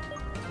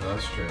 No,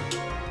 that's true.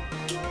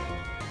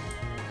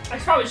 I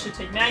probably should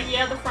take Maggie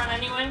out of the front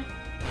anyway.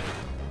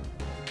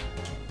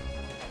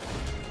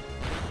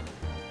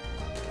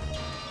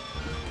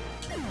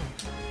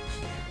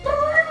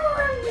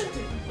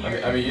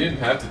 I mean, you didn't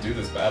have to do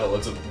this battle.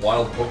 It's a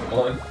wild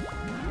Pokemon.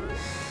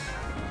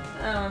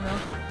 I don't know.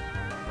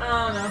 I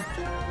don't know.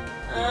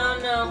 I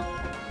don't know.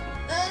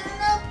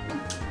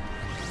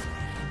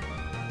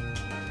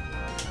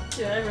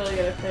 Dude, I really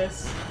gotta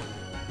piss.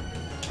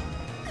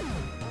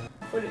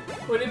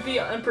 Would it be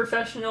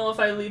unprofessional if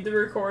I leave the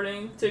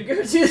recording to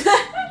go do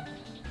that?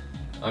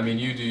 I mean,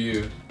 you do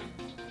you.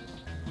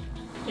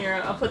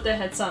 Here, I'll put the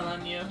headset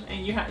on you,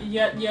 and you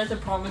have to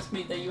promise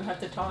me that you have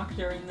to talk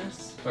during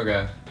this.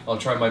 Okay, I'll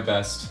try my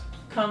best.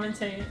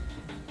 Commentate.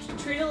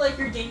 Treat it like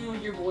you're gaming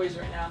with your boys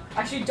right now.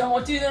 Actually,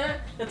 don't do that.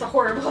 That's a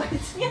horrible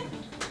idea.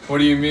 What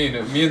do you mean?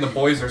 Me and the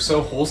boys are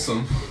so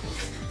wholesome.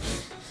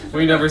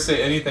 We never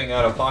say anything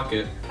out of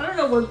pocket. I don't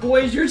know what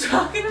boys you're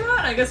talking about.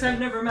 I guess I've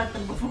never met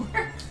them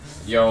before.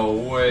 Yo,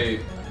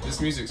 wait.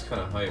 This music's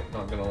kind of hype,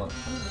 not gonna lie.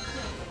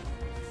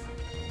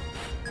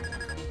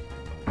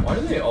 Why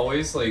do they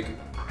always, like...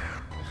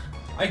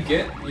 I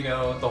get, you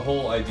know, the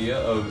whole idea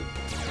of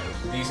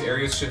these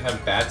areas should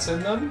have bats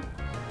in them,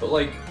 but,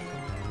 like,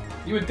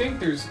 you would think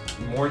there's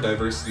more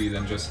diversity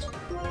than just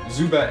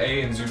Zubat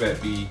A and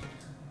Zubat B.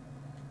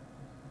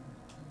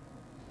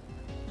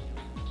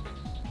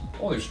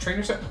 Oh, there's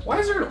trainers. Why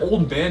is there an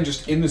old man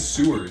just in the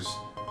sewers?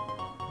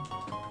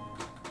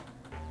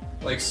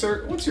 Like,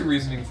 sir, what's your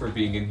reasoning for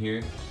being in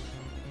here?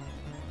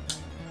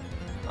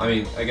 I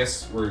mean, I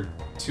guess we're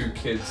two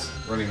kids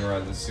running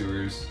around the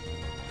sewers.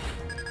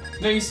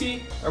 Now, you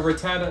see, a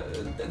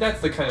Rattata,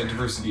 that's the kind of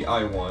diversity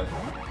I want.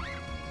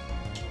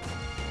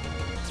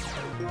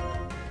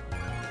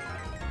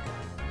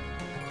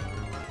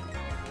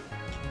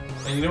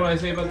 And you know what I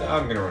say about that?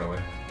 I'm gonna run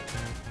away.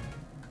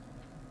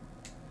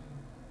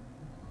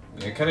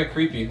 Yeah, kind of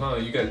creepy, huh?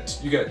 You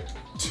got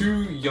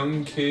two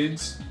young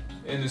kids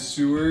in the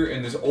sewer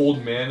and this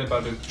old man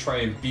about to try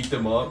and beat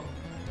them up.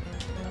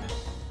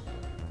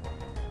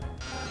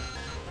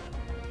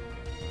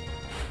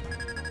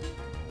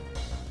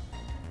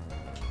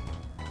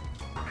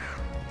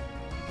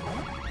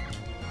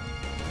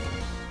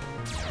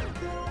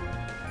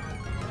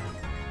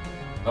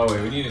 Oh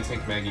wait, we need to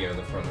take Maggie out of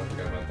the front. I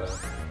forgot about that.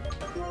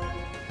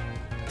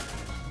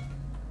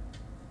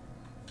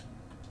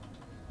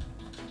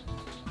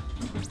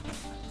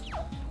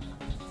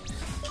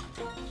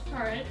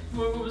 Alright,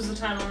 what was the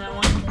time on that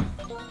one?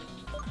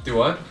 Do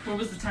what? What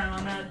was the time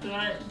on that?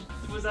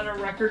 Was that a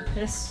record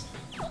piss?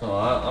 Oh,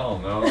 I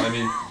don't know. I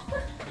mean,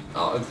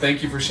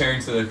 thank you for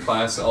sharing to the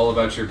class all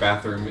about your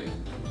bathroom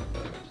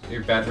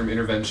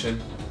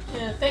intervention.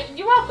 Yeah,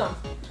 you're welcome.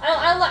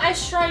 I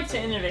strive to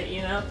innovate,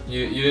 you know?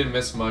 You didn't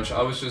miss much.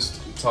 I was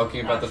just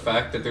talking about the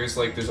fact that there's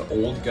like this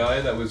old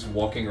guy that was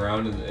walking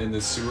around in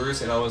the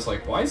sewers, and I was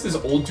like, why is this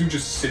old dude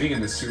just sitting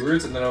in the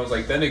sewers? And then I was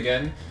like, then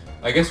again,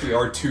 I guess we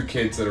are two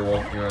kids that are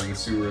walking around the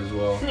sewer as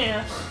well.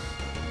 Yeah.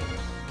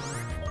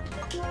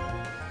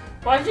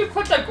 Why'd you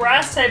put the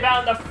grass type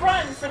out in the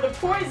front for the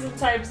poison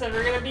types that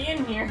are gonna be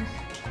in here?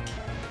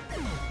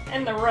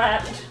 And the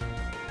rat.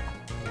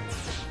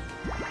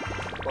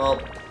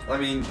 Well, I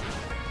mean,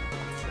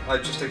 I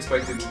just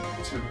expected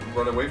to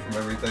run away from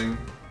everything.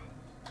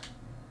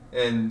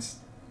 And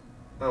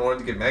I wanted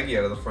to get Maggie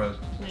out of the front.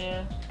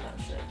 Yeah,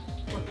 oh shit.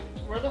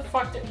 Where the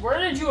fuck where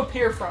did you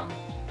appear from?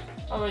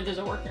 Oh wait, there's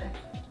a worker.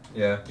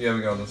 Yeah, you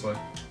haven't gone this way.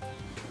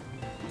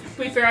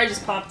 To be fair, I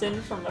just popped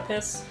in from the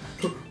piss.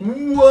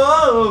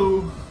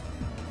 Whoa!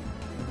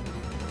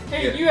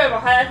 Hey, Yeah. you have a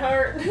hat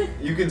heart.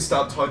 You can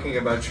stop talking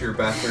about your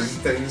bathroom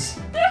things.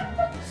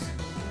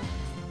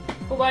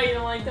 Why you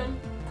don't like them?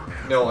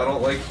 No, I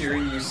don't like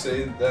hearing you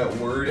say that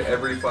word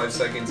every 5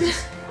 seconds.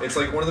 It's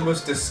like one of the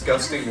most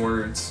disgusting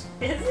words.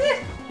 Is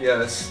it?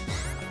 Yes.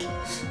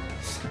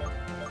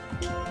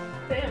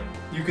 Damn.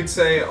 You could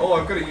say, oh,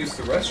 I've got to use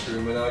the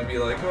restroom, and I'd be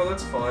like, oh,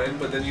 that's fine.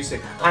 But then you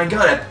say, I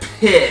gotta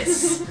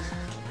piss!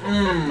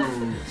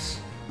 Mmm.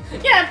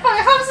 Yeah, fuck,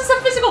 how is this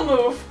a physical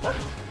move?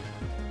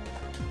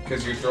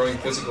 Because you're throwing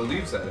physical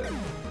leaves at it.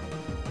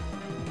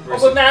 Oh,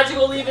 but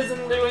magical leaf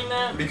isn't doing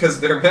that? Because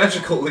they're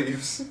magical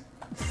leaves.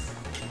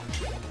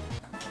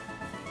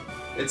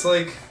 It's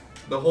like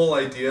the whole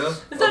idea.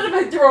 Is that if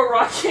I throw a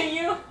rock at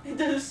you? It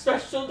does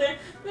special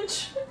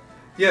damage?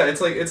 Yeah,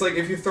 it's like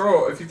if you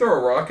throw a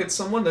rock at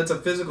someone, that's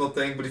a physical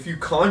thing. But if you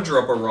conjure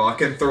up a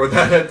rock and throw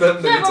that at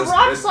them, then Yeah, it's but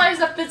rock slide is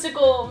a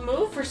physical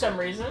move for some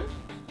reason.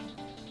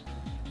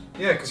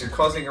 Yeah, because you're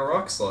causing a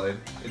rock slide.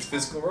 It's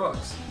physical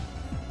rocks.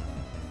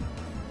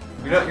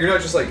 You're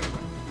not just like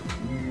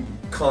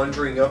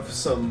conjuring up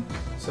some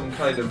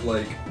kind of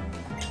like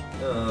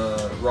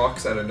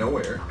rocks out of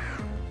nowhere.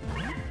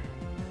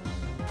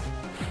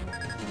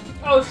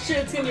 Oh shit,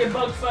 it's gonna be a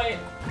bug fight.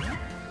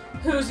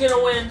 Who's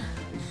gonna win?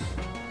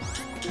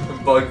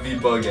 Bug v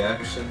bug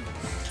action.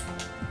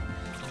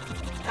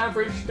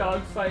 Average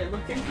dog fight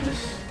looking.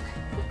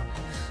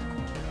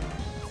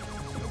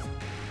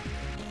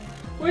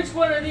 Which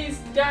one of these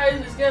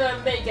guys is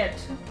gonna make it?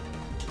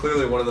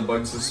 Clearly one of the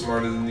bugs is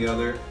smarter than the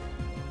other.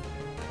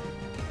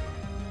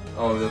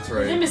 Oh, that's His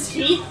name right. is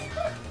Heath?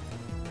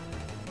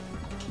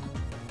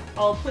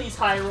 Oh, please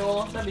high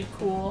roll. That'd be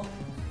cool.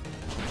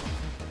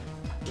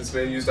 This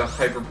man used a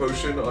hyper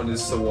potion on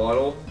his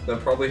Sawaddle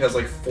that probably has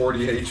like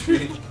 40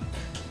 HP.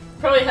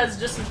 Probably has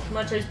just as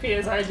much HP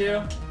as I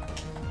do.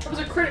 That was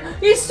a crit.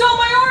 He stole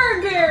my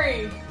orange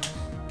berry!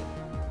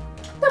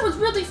 That was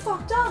really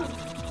fucked up.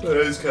 That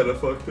is kind of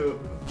fucked up.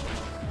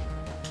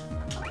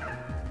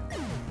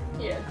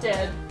 Yeah,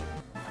 dead.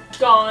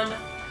 Gone.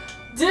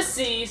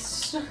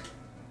 Deceased.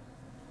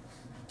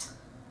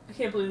 I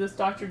can't believe this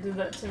doctor did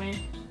that to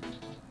me.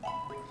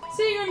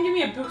 So you're gonna give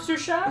me a booster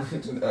shot?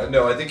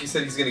 No, I think he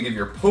said he's gonna give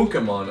your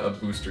Pokemon a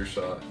booster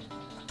shot.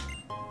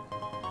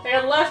 I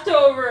got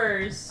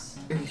leftovers.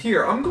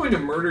 Here, I'm going to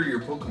murder your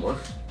Pokemon.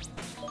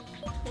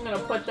 I'm gonna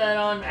put that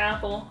on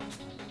Apple.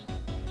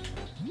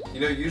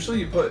 You know, usually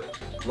you put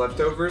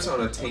leftovers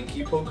on a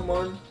tanky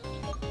Pokemon.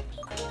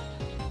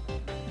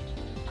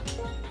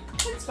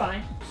 It's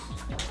fine.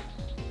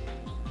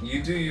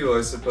 You do you,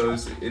 I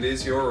suppose. It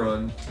is your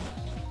run.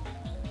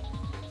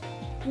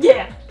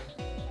 Yeah.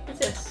 What's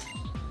this?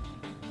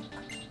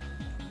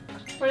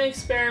 For an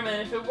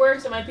experiment. If it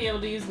works, I might be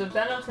able to use the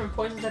venom from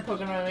poison type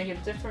Pokemon to make a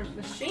different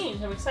machine.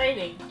 How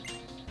exciting.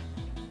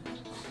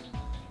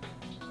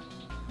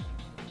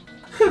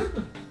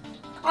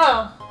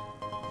 Oh.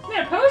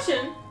 Yeah, a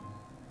potion?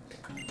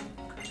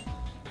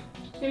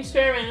 You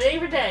experiment day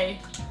for day.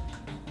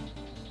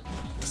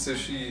 So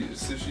she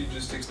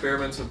just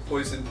experiments with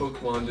poison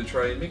Pokemon to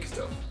try and make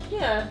stuff.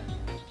 Yeah.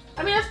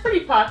 I mean, that's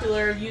pretty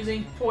popular,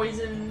 using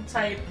poison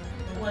type,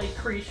 like,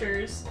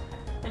 creatures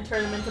and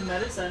turn them into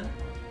medicine.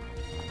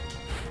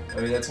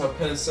 I mean, that's how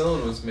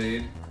penicillin was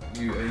made.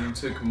 You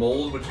took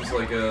mold, which is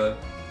like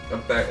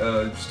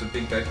just a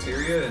big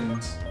bacteria,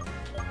 and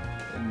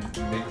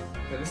you make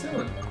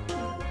penicillin.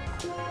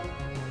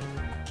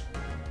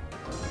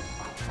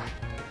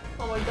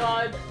 Oh my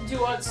god,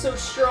 Duat's so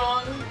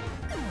strong.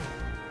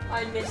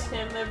 I miss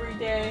him every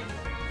day.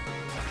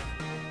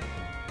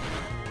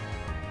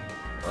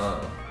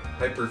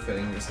 Hyper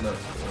Fang is not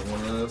the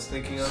one I was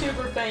thinking of.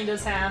 Super Fang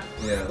does half.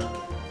 Yeah.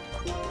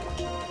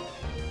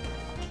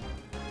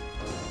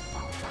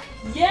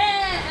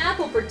 Yeah,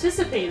 Apple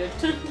participated.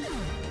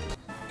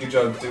 Good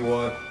job,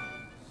 Duat.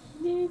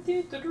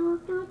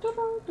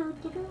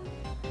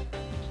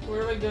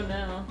 Where do I go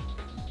now?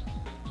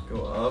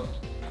 Go up.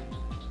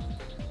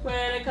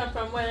 Where did I come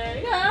from? Where did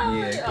I go?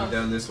 Yeah, go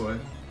down this way.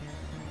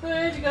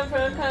 Where did you come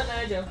from? How did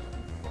I do?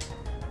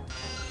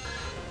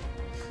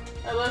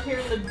 I love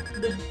hearing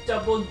the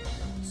double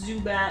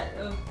Zubat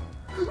of.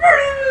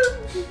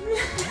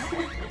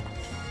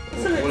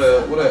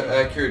 What an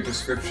accurate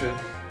description.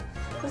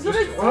 That's Just,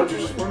 what it's why don't you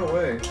just run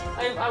away?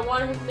 I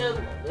want him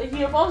to.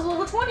 He evolves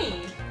level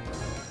 20.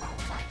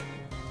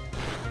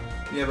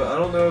 Yeah, but I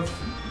don't know if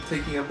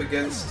taking up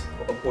against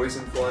a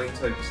poison flying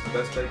type is the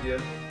best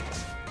idea.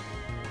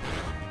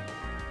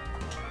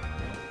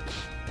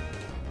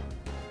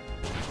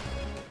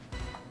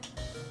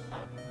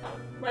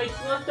 My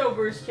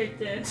leftovers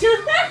kicked in.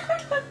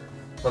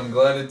 I'm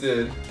glad it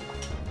did.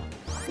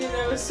 Dude,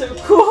 that was so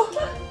cool.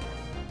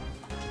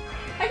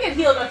 I get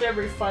healed after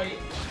every fight.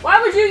 Why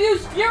would you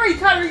use Fury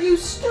Cutter, you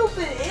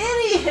stupid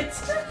idiot?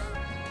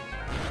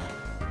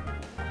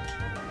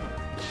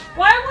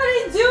 Why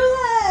would he do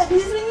that?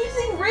 He's been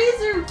using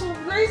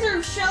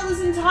Razor Shell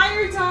this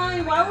entire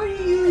time. Why would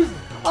he use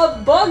a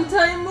bug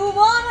type move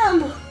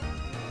on him?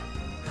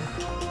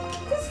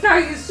 This guy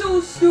is so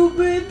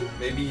stupid.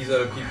 Maybe he's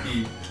out of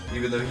PP,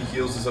 even though he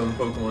heals his own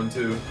Pokemon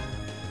too.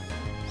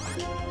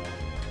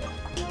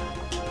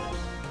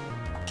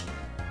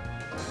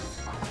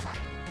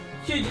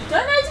 Should've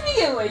done that to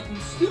begin with, you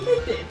stupid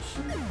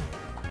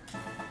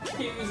bitch.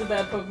 He was a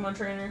bad Pokemon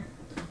trainer.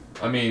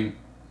 I mean,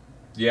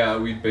 yeah,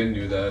 we've been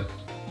knew that.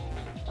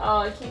 Oh,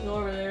 I can't go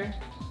over there.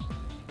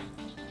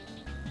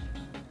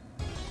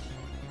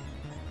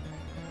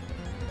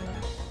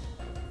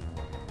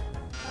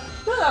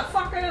 Who the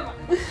fuck am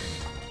I?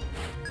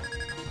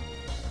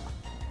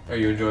 Are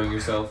you enjoying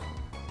yourself?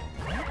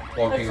 I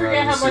Walking forget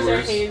around how the much I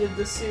sewers, hated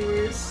the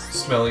sewers.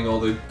 smelling all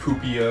the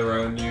poopia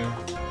around you.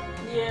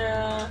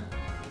 Yeah.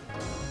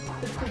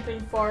 The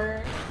pooping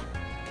fart.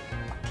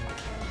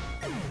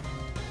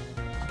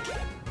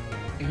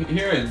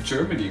 Here in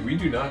Germany, we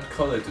do not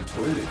call it a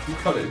toilet. We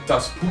call it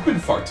das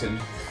Puppenfarten.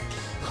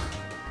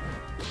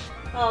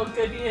 Oh,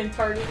 good, you didn't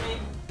target me.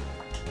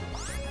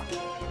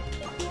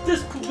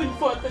 Just pooping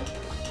farting.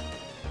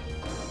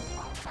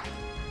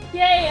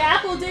 Yay,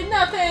 Apple did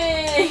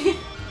nothing!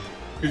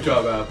 Good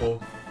job,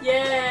 Apple.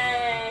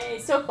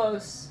 Yay! So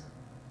close.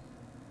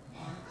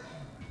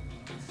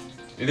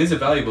 It is a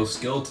valuable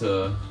skill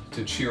to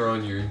cheer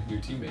on your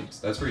teammates.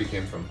 That's where you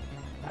came from.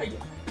 I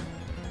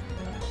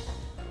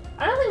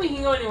don't think we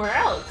can go anywhere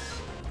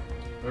else.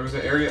 There was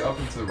an area up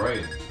and to the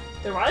right.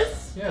 There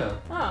was? Yeah.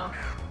 Oh.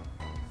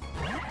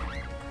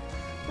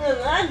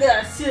 Well, I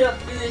gotta sit up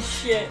for this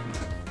shit.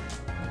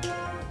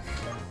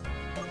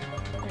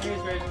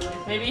 Here's Ridgely.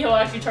 Maybe he'll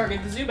actually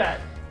target the Zubat.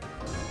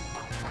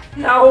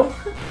 No.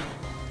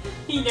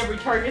 He never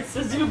targets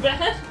the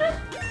Zubat.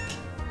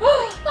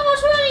 Level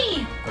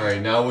 20!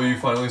 Alright, now will you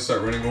finally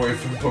start running away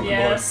from Pokemon?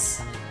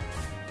 Yes.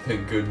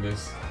 Thank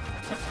goodness.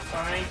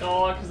 Thank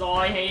God, because all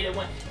I hated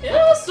when it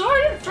all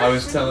started first. I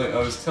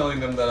was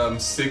telling them that I'm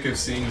sick of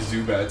seeing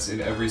Zubats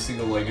in every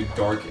single like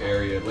dark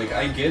area. Like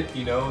I get,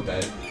 you know,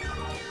 that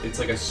it's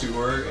like a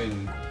sewer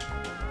and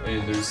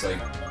there's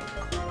like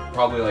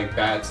probably like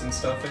bats and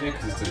stuff in it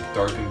because it's a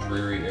dark and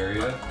dreary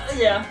area.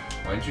 Yeah.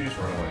 Why didn't you just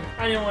run away?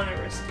 I didn't want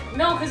to risk it.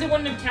 No, because it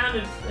wouldn't have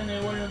counted and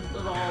it wouldn't have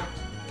evolved.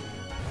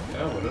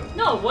 Yeah, it would've.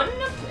 No, it wouldn't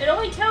have. It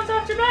only counts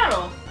after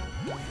battle.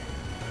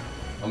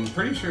 I'm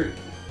pretty sure it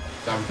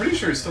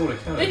still would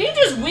have counted. Did you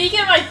just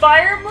weaken my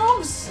fire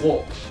moves?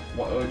 Well,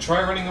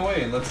 try running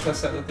away and let's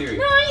test out the theory.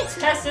 No, I ain't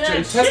testing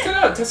that Test shit. it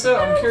out. Test it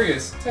out. I'm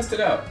curious. Test it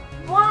out.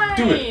 Why?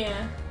 Do it.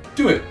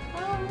 Do it. I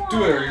don't want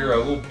Do it, or you're a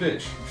little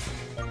bitch.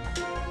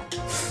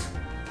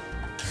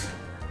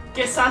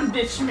 Guess I'm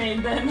bitch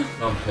made then.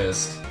 I'm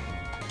pissed.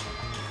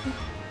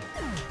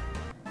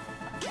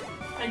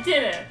 I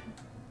did it.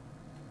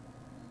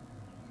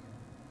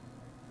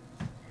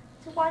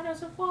 So why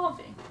does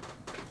evolving?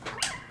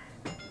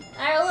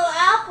 Our little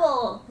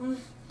apple!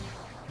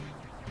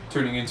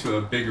 Turning into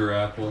a bigger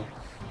apple.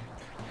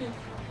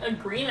 A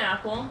green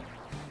apple.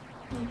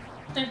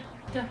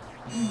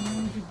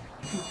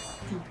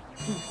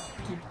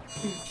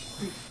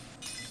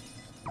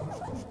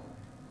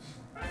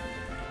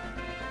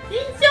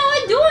 It's so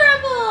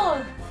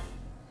adorable!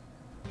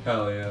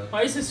 Hell yeah.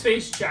 Why is his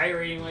face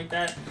gyrating like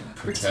that?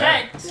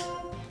 Protect. Protect.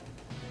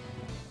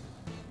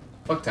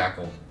 Fuck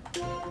tackle.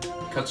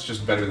 Cut's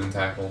just better than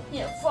tackle.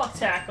 Yeah, fuck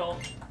tackle.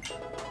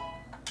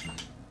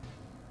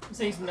 This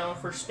thing's known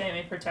for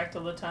spamming protect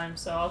all the time,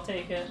 so I'll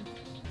take it.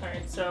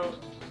 Alright, so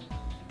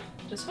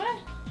this way?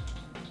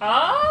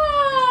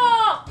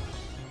 Oh!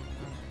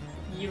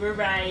 You were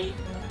right.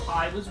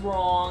 I was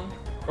wrong.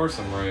 Of course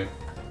I'm right.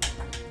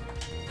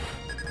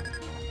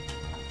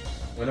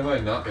 When have I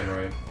not been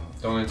right?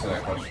 Don't answer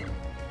that question.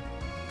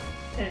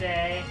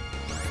 Today.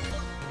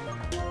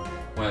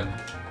 When?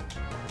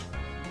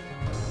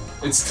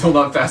 It's still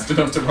not fast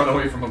enough to run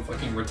away from a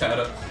fucking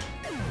Rattata.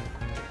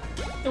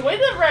 The way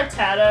that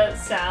Rattata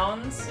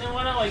sounds and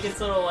whatnot, like its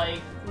little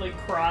like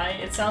cry,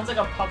 it sounds like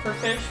a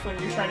pufferfish when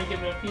you're trying to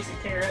give it a piece of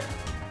carrot.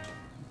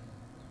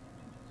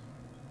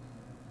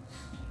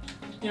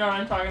 You know what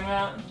I'm talking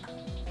about?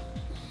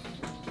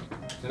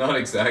 Not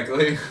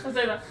exactly. It's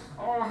like that.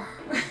 Oh.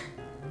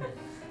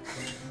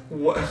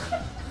 What?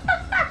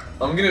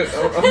 I'm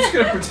just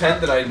gonna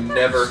pretend that I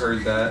never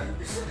heard that.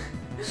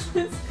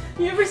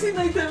 You ever seen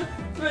like the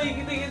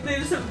they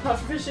just have a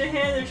pufferfish in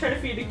hand, they're trying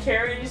to feed a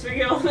carrot and he's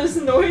making all those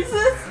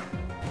noises?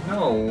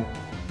 No.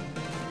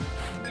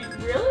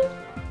 Really?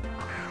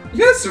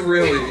 Yes,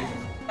 really.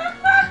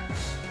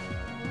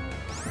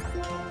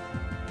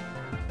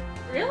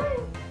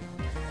 Really?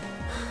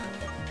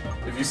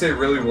 If you say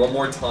really one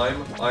more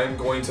time, I'm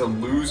going to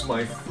lose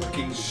my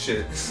fucking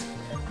shit.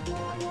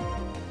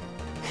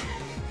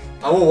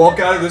 I will walk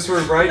out of this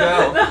room right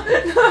now. No,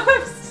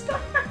 I'm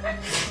sorry.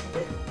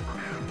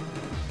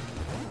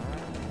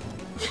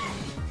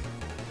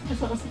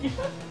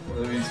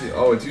 Let me see.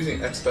 Oh, it's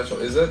using X special.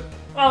 Is it?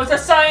 Oh, it's a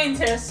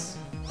scientist.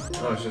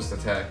 No, it's just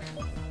attack.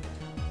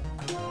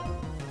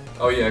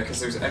 Oh yeah, because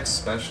there's X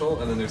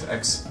special and then there's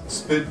X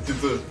spid.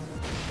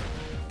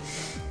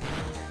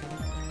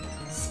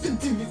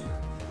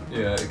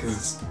 Yeah,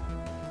 because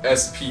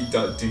it's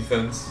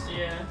SP.defense.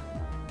 Yeah.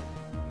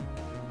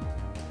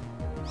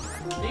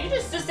 Did you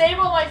just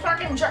disable my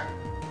fucking truck?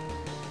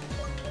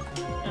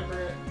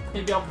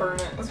 Maybe I'll burn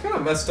it. That's kind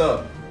of messed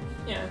up.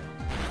 Yeah.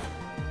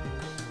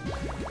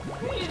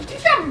 Did you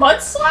got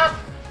mud slap?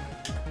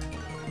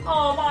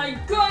 Oh my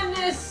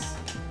goodness!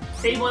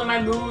 Disabling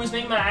my moves,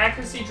 making my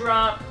accuracy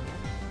drop.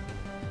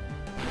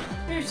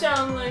 You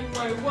sound like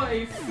my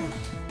wife.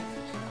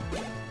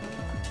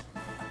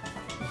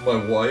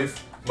 My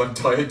wife? My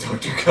diet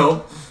Dr.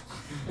 Kelp?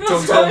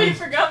 Don't tell me you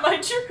forgot my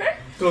drink.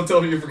 Don't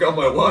tell me you forgot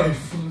my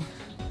wife.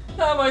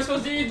 How am I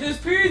supposed to eat this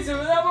pizza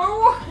without my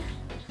wife?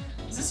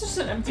 Is this just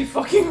an empty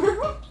fucking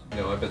room?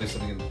 No, I bet there's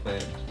something in the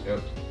plant.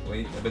 Yep.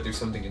 Wait, I bet there's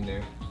something in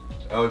there.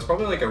 Oh, it's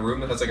probably like a room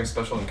that has like a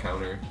special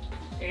encounter.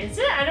 Is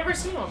it? I've never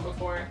seen one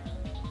before.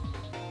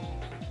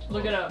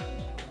 Look it up.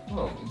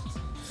 Oh.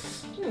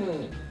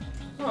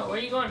 Oh, where are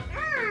you going?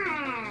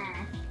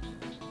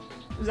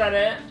 Is that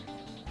it?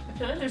 I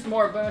feel like there's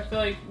more, but I feel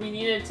like we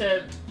needed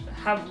to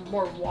have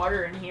more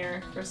water in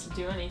here for us to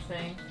do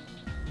anything.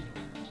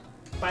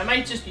 But I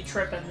might just be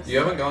tripping. You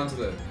haven't gone to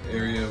the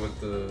area with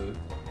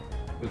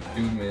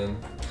Dude Man.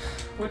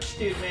 Which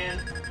dude,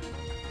 man?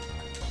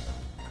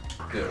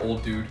 The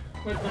old dude.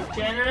 With the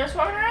janitor that's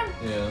walking around?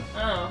 Yeah.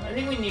 Oh, I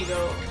think we need to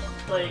go,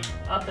 like,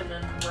 up and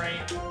then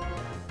right.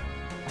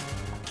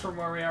 From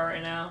where we are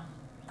right now.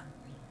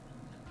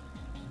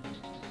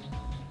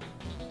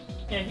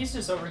 Yeah, he's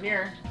just over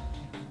here.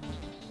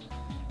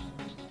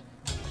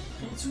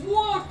 It's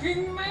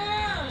Walking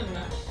Man!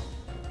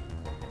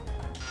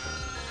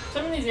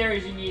 Some of these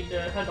areas you need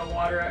to have the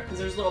water at because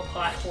there's little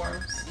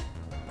platforms.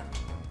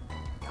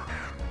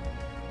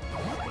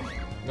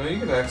 No, you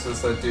can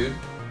access that, dude.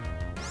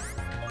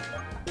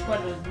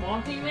 What, the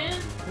Walking Man?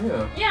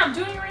 Yeah. Yeah, I'm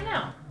doing it right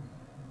now.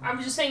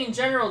 I'm just saying in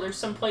general, there's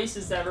some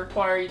places that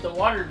require the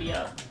water to be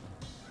up.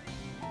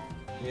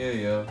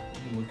 Yeah.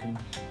 I'm looking.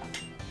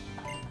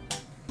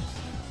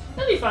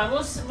 That'll be fine.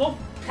 We'll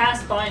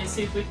pass by and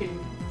see if we can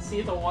see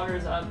if the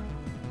water's up.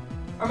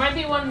 Or it might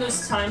be one of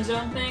those time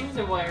zone things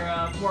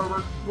where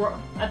we're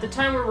at the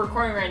time we're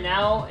recording right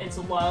now, it's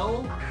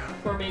low,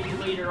 or maybe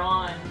later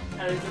on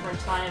at a different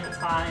time it's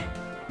high.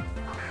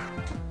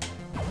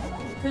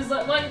 Because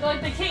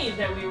like the cave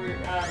that we were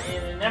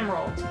in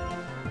Emerald,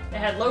 it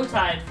had low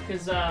tide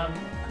because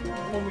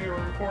when we were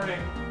recording,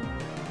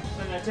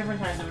 and at different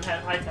times it would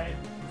have high tide.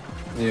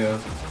 Yeah.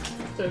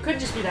 So it could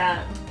just be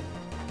that.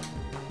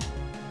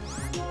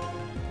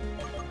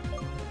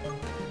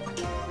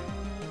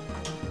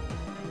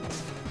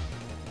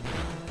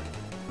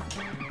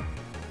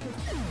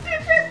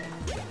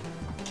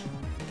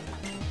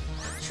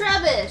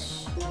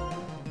 Trubbish!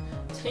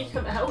 Take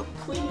him out,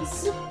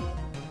 please.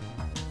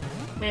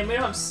 Man, we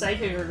don't have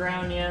Psychic or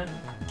Ground yet.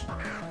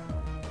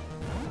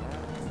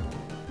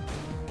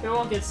 We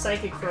won't get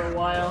Psychic for a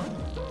while.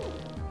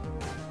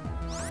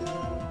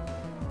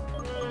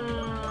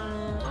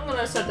 I'm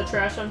gonna set the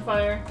trash on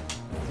fire.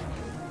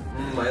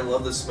 I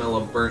love the smell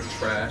of burnt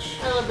trash.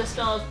 I love the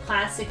smell of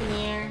plastic in the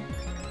air.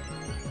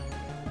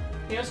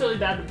 You know it's really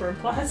bad to burn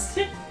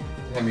plastic?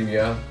 I mean,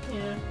 yeah.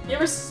 Yeah. You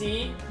ever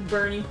see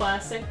burning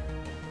plastic?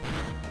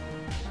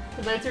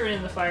 Because I threw it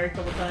in the fire a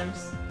couple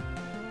times.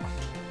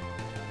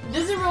 It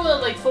doesn't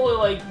really like fully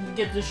like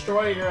get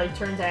destroyed or like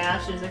turn to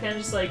ashes. It kind of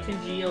just like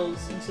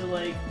congeals into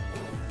like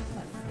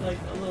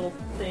a little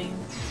thing.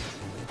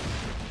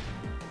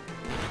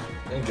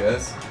 I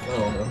guess. I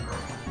don't know.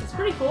 It's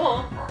pretty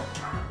cool.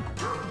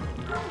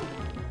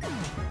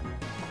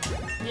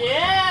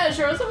 Yeah,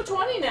 sure. It's level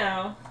 20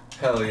 now.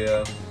 Hell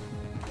yeah.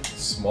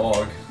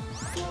 Smog.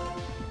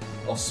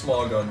 I'll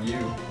smog on you.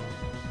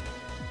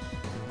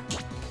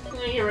 I'm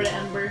gonna get rid of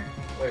Ember.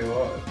 Wait,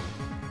 what?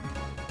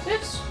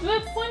 It's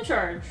the flint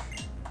charge.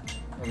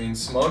 I mean,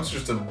 smog's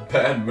just a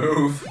bad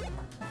move.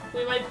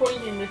 We might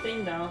poison the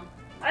thing though.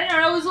 I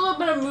don't know. It's a little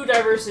bit of mood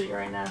diversity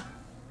right now.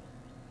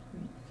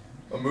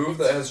 A move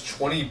that has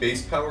 20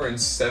 base power and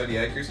 70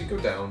 accuracy, go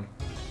down.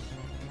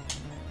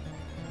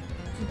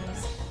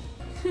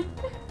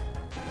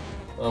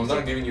 I'm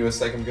not giving you a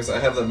second because I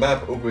have the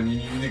map open.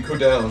 You need to go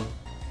down.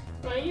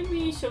 Why are you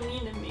being so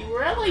mean to me?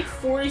 We're at like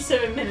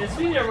 47 minutes.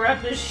 We need to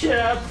wrap this shit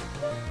up.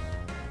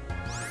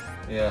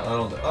 Yeah, I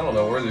don't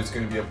know where there's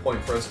going to be a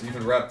point for us to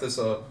even wrap this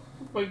up.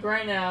 Like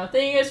right now.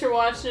 Thank you guys for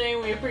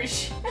watching. We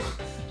appreciate it.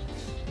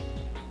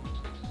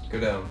 Go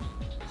down.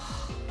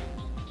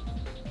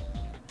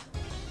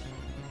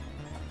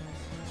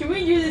 Can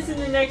we do this in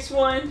the next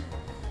one?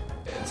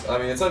 I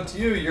mean, it's up to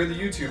you. You're the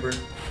YouTuber.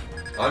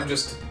 I'm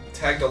just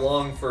tagged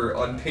along for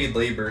unpaid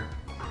labor.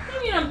 What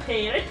do you mean I'm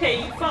paid? I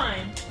pay you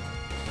fine.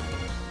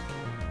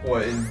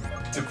 What, in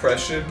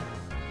depression?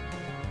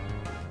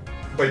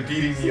 By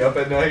beating me up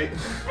at night?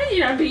 I did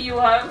not beat you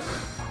up.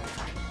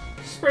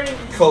 Spreading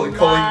these calling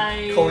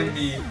lies.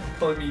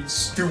 me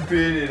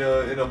stupid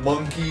and a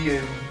monkey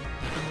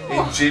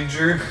and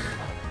ginger.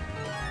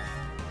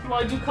 Well,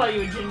 I do call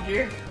you a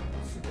ginger.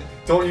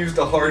 Don't use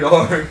the hard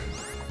R.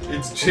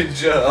 It's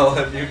ginger, I'll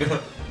have you know.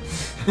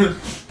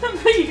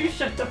 But you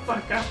shut the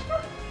fuck up.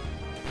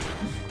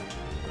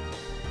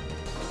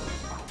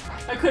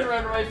 I couldn't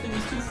run away from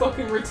these two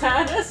fucking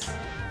retardas.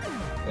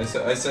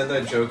 I said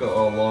that joke a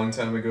long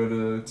time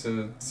ago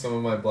to some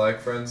of my black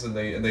friends, and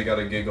they got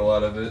a giggle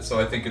out of it, so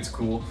I think it's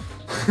cool.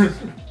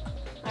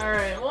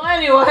 Alright, well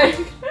anyway.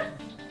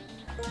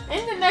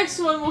 In the next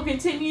one, we'll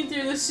continue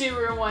through the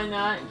sewer and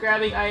whatnot,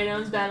 grabbing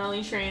items,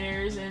 battling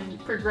trainers, and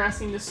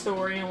progressing the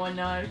story and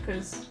whatnot,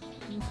 because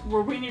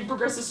where we need to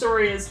progress the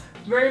story is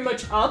very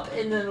much up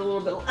and then a little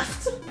bit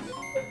left.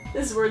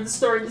 This is where the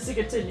story needs to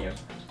continue.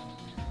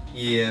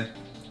 Yeah,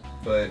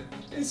 but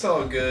it's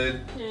all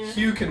good. Yeah.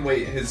 Hugh can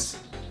wait his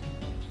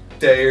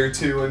day or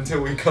two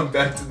until we come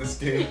back to this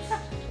game.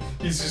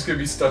 He's just gonna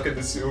be stuck in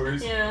the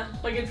sewers. Yeah,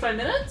 like in 5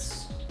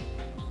 minutes?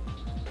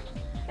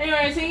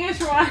 Anyway, thank you guys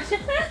for watching.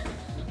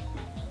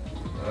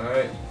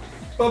 Alright.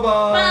 Bye-bye!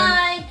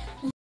 Bye!